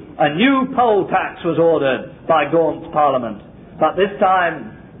 1382, a new poll tax was ordered by Gaunt's Parliament, but this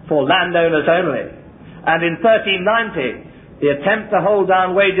time for landowners only. And in 1390, the attempt to hold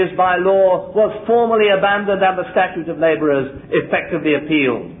down wages by law was formally abandoned and the Statute of Labourers effectively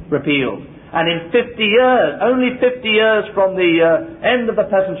repealed. And in 50 years, only 50 years from the end of the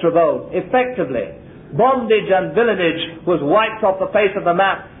Peasants' Revolt, effectively, bondage and villanage was wiped off the face of the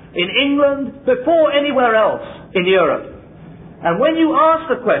map in England before anywhere else in Europe. And when you ask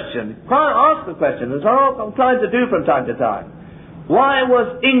the question, as I'm trying to do from time to time, why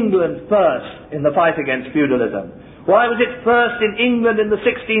was England first in the fight against feudalism? Why was it first in England in the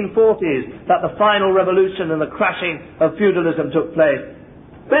 1640s that the final revolution and the crashing of feudalism took place?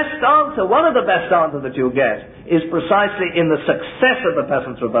 Best answer, one of the best answers that you'll get, is precisely in the success of the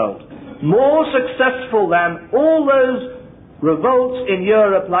Peasants' Revolt. More successful than all those revolts in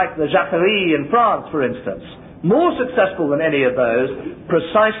Europe like the Jacquerie in France, for instance. More successful than any of those,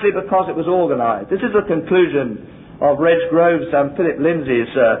 precisely because it was organized. This is the conclusion of Reg Groves and Philip Lindsay's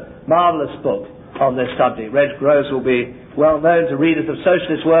marvelous book on this subject. Reg Groves will be well known to readers of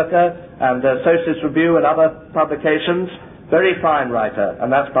Socialist Worker and Socialist Review and other publications. Very fine writer,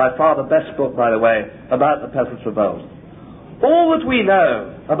 and that's by far the best book, by the way, about the Peasants' Revolt. All that we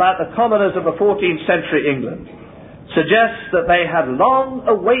know about the commoners of the 14th century England suggests that they had long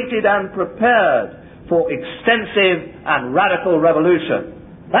awaited and prepared for extensive and radical revolution.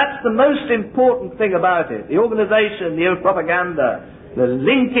 That's the most important thing about it. The organization, the propaganda, the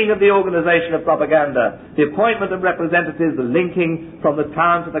linking of the organization of propaganda, the appointment of representatives, the linking from the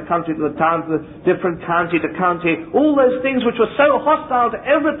town to the country to the town to the different county to county, all those things which were so hostile to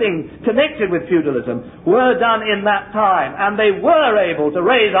everything connected with feudalism were done in that time, and they were able to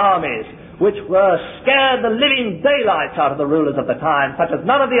raise armies which were scared the living daylights out of the rulers of the time, such as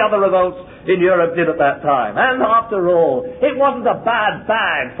none of the other revolts in Europe did at that time. And after all, it wasn't a bad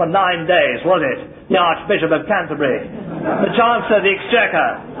bag for 9 days, was it? The Archbishop of Canterbury, the Chancellor of the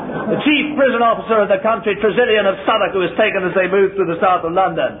Exchequer, the Chief Prison Officer of the country, Tresillian of Southwark, who was taken as they moved through the south of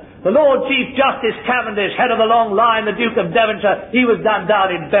London, the Lord Chief Justice Cavendish, head of the long line, the Duke of Devonshire, he was done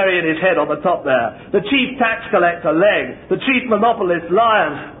down in burying his head on the top there. The Chief Tax Collector, Legg, the Chief Monopolist,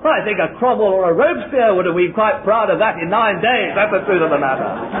 Lyons. I think a Cromwell or a Robespierre would have been quite proud of that in 9 days. That's the truth of the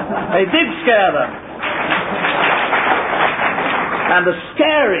matter. They did scare them. And the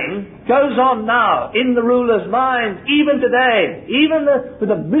scaring goes on now in the rulers' minds, even today. Even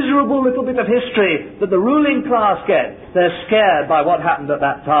with a miserable little bit of history that the ruling class get, they're scared by what happened at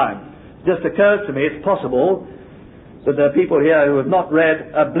that time. It just occurs to me it's possible that there are people here who have not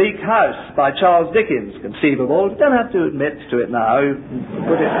read A Bleak House by Charles Dickens. Conceivable. You don't have to admit to it now.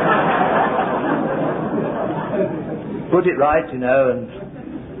 Put it right, you know,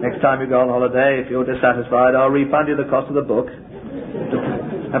 and next time you go on holiday, if you're dissatisfied, I'll refund you the cost of the book.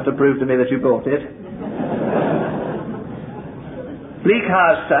 Have to prove to me that you bought it. Bleak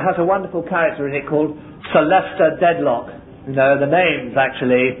House has a wonderful character in it called Sir Leicester Dedlock. You know, the names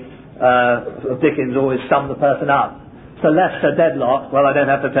actually of Dickens always sum the person up. Sir Leicester Dedlock, well, I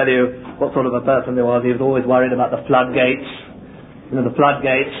don't have to tell you what sort of a person he was. He was always worried about the floodgates. You know, the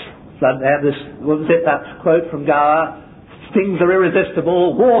floodgates. They have this, what was it, that quote from Gower? Things are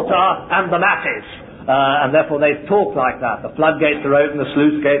irresistible, water and the masses. And therefore they talk like that. The floodgates are open, the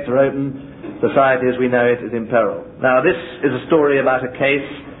sluice gates are open. Society as we know it is in peril. Now this is a story about a case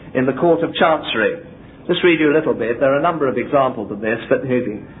in the Court of Chancery. Just read you a little bit. There are a number of examples of this, but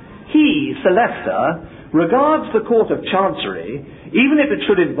he, Sir Leicester, regards the Court of Chancery, even if it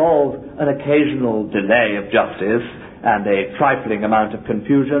should involve an occasional delay of justice and a trifling amount of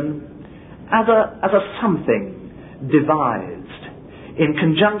confusion, as a something devised in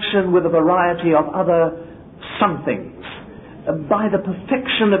conjunction with a variety of other somethings, by the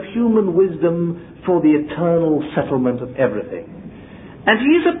perfection of human wisdom for the eternal settlement of everything. And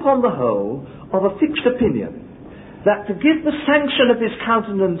he is upon the whole of a fixed opinion that to give the sanction of his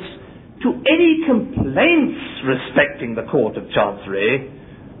countenance to any complaints respecting the Court of Chancery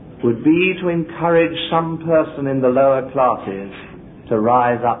would be to encourage some person in the lower classes to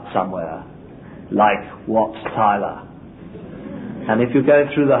rise up somewhere, like Wat Tyler. And if you go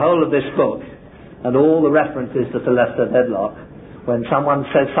through the whole of this book and all the references to Sir Leicester Dedlock, when someone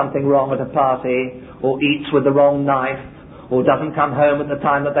says something wrong at a party, or eats with the wrong knife, or doesn't come home at the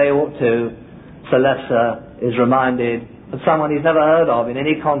time that they ought to, Sir Leicester is reminded of someone he's never heard of in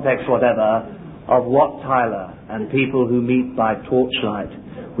any context whatever, of Wat Tyler and people who meet by torchlight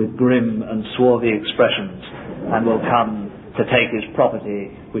with grim and swarthy expressions and will come to take his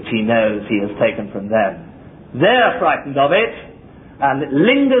property which he knows he has taken from them. They're frightened of it, and it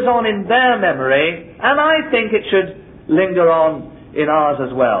lingers on in their memory, and I think it should linger on in ours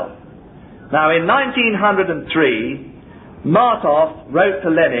as well. Now, in 1903, Martov wrote to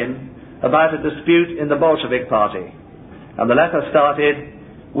Lenin about a dispute in the Bolshevik Party, and the letter started,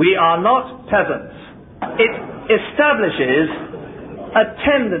 "We are not peasants." It establishes a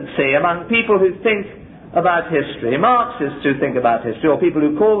tendency among people who think about history, Marxists who think about history, or people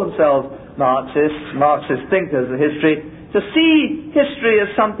who call themselves Marxist thinkers of history, to see history as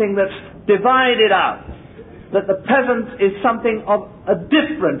something that's divided out, that the peasant is something of a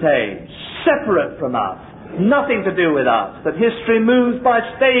different age, separate from us, nothing to do with us, that history moves by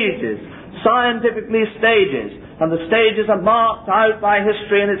stages, scientifically stages, and the stages are marked out by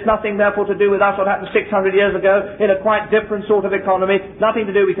history, and it's nothing therefore to do with us, what happened 600 years ago in a quite different sort of economy, nothing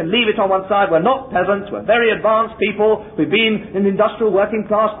to do, we can leave it on one side, we're not peasants, we're very advanced people, we've been in the industrial working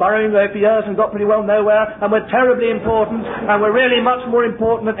class burrowing over years and got pretty well nowhere, and we're terribly important, and we're really much more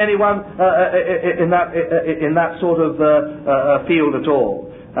important than anyone in that sort of field at all.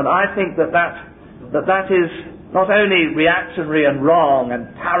 And I think that is not only reactionary and wrong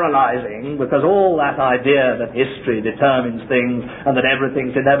and paralyzing, because all that idea that history determines things and that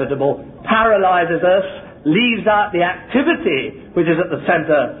everything's inevitable paralyzes us, leaves out the activity which is at the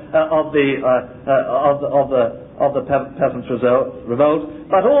center of the peasants' revolt,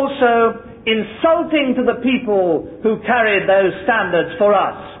 but also insulting to the people who carried those standards for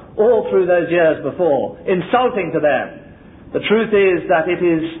us all through those years before, insulting to them. The truth is that it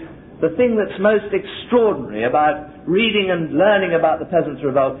is the thing that's most extraordinary about reading and learning about the Peasants'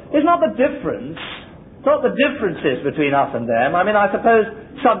 Revolt is not the differences between us and them. I mean, I suppose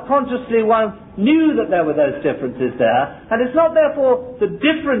subconsciously one knew that there were those differences there, and it's not therefore the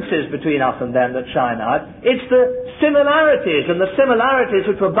differences between us and them that shine out, it's the similarities, and the similarities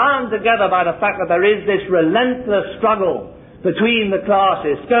which were bound together by the fact that there is this relentless struggle between the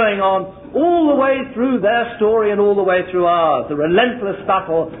classes going on all the way through their story and all the way through ours. The relentless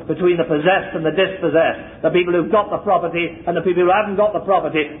battle between the possessed and the dispossessed, the people who've got the property and the people who haven't got the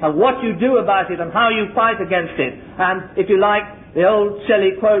property, and what you do about it and how you fight against it. And, if you like, the old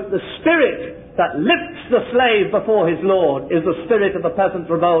Shelley quote, the spirit that lifts the slave before his lord is the spirit of the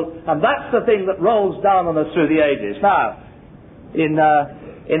Peasants' Revolt, and that's the thing that rolls down on us through the ages. Now, in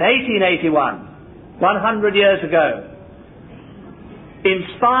 1881, 100 years ago,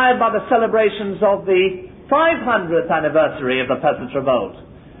 inspired by the celebrations of the 500th anniversary of the Peasants' Revolt,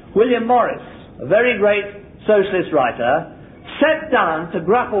 William Morris, a very great socialist writer, sat down to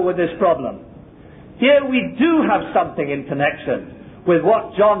grapple with this problem. Here we do have something in connection with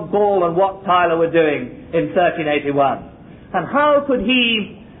what John Ball and Wat Tyler were doing in 1381. And how could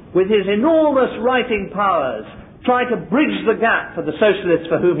he, with his enormous writing powers, try to bridge the gap for the socialists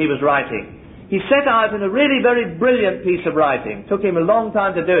for whom he was writing? He set out in a really very brilliant piece of writing. Took him a long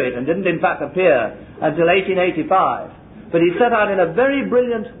time to do it and didn't in fact appear until 1885. But he set out in a very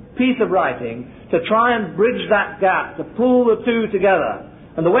brilliant piece of writing to try and bridge that gap, to pull the two together.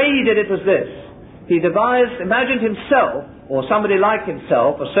 And the way he did it was this. He imagined himself, or somebody like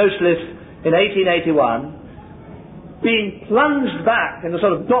himself, a socialist in 1881, being plunged back in the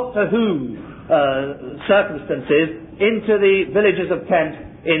sort of Doctor Who circumstances into the villages of Kent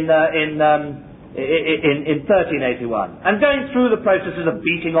in 1381, and going through the processes of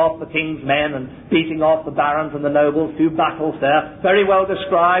beating off the king's men and beating off the barons and the nobles, few battles there, very well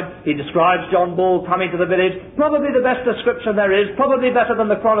described. He describes John Ball coming to the village, probably the best description there is, probably better than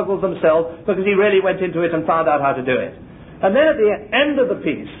the chronicles themselves, because he really went into it and found out how to do it. And then at the end of the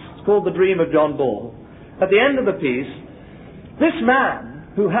piece, it's called The Dream of John Ball, at the end of the piece, this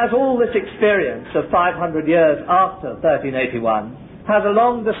man, who has all this experience of 500 years after 1381, has a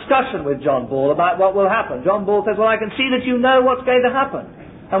long discussion with John Ball about what will happen. John Ball says, well, I can see that you know what's going to happen.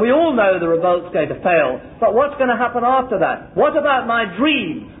 And we all know the revolt's going to fail. But what's going to happen after that? What about my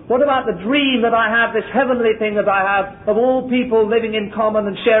dream? What about the dream that I have, this heavenly thing that I have, of all people living in common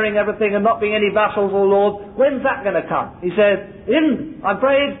and sharing everything and not being any vassals or lords? When's that going to come? He says, I'm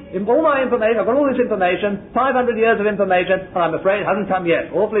afraid, in all my information, I've got all this information, 500 years of information, and I'm afraid it hasn't come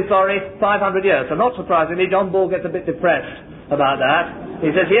yet. Awfully sorry, 500 years. So not surprisingly, John Ball gets a bit depressed about that. He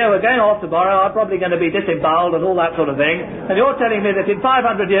says, here, we're going off tomorrow, I'm probably going to be disemboweled and all that sort of thing, and you're telling me that in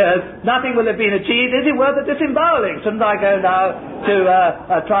 500 years nothing will have been achieved. Is it worth the disemboweling? Shouldn't I go now to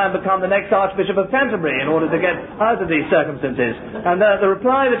try and become the next Archbishop of Canterbury in order to get out of these circumstances? And the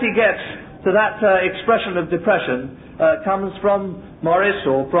reply that he gets to that expression of depression comes from Morris,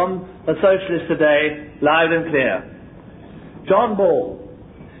 or from a socialist today, loud and clear. John Ball,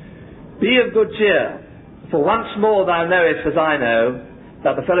 Be of good cheer, for once more thou knowest, as I know,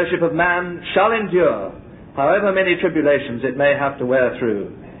 that the fellowship of man shall endure, however many tribulations it may have to wear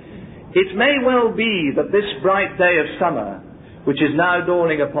through. It may well be that this bright day of summer, which is now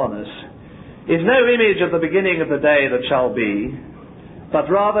dawning upon us, is no image of the beginning of the day that shall be,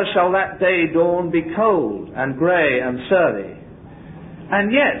 but rather shall that day dawn be cold and grey and surly.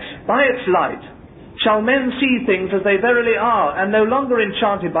 And yet, by its light, shall men see things as they verily are, and no longer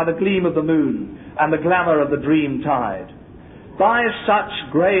enchanted by the gleam of the moon and the glamour of the dream tide. By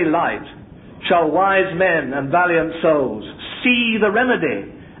such grey light shall wise men and valiant souls see the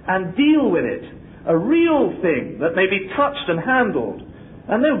remedy and deal with it, a real thing that may be touched and handled,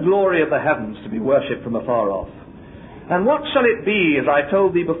 and no glory of the heavens to be worshipped from afar off. And what shall it be, as I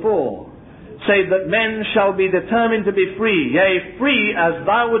told thee before, save that men shall be determined to be free, yea, free as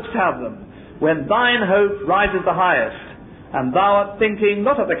thou wouldst have them, when thine hope rises the highest, and thou art thinking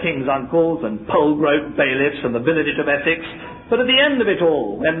not of the king's uncles and pole-groped bailiffs and the village of Essex, but at the end of it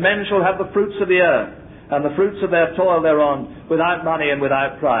all, when men shall have the fruits of the earth, and the fruits of their toil thereon, without money and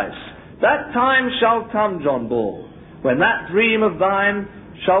without price. That time shall come, John Ball, when that dream of thine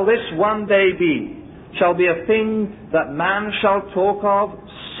shall this one day be, shall be a thing that man shall talk of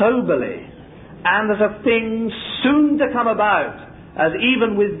soberly, and as a thing soon to come about, as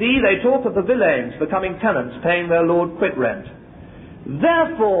even with thee they talk of the villeins becoming tenants, paying their lord quit rent.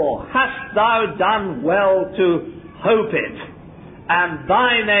 Therefore hast thou done well to hope it, and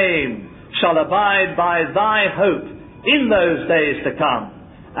thy name shall abide by thy hope in those days to come,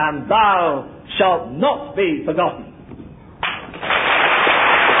 and thou shalt not be forgotten.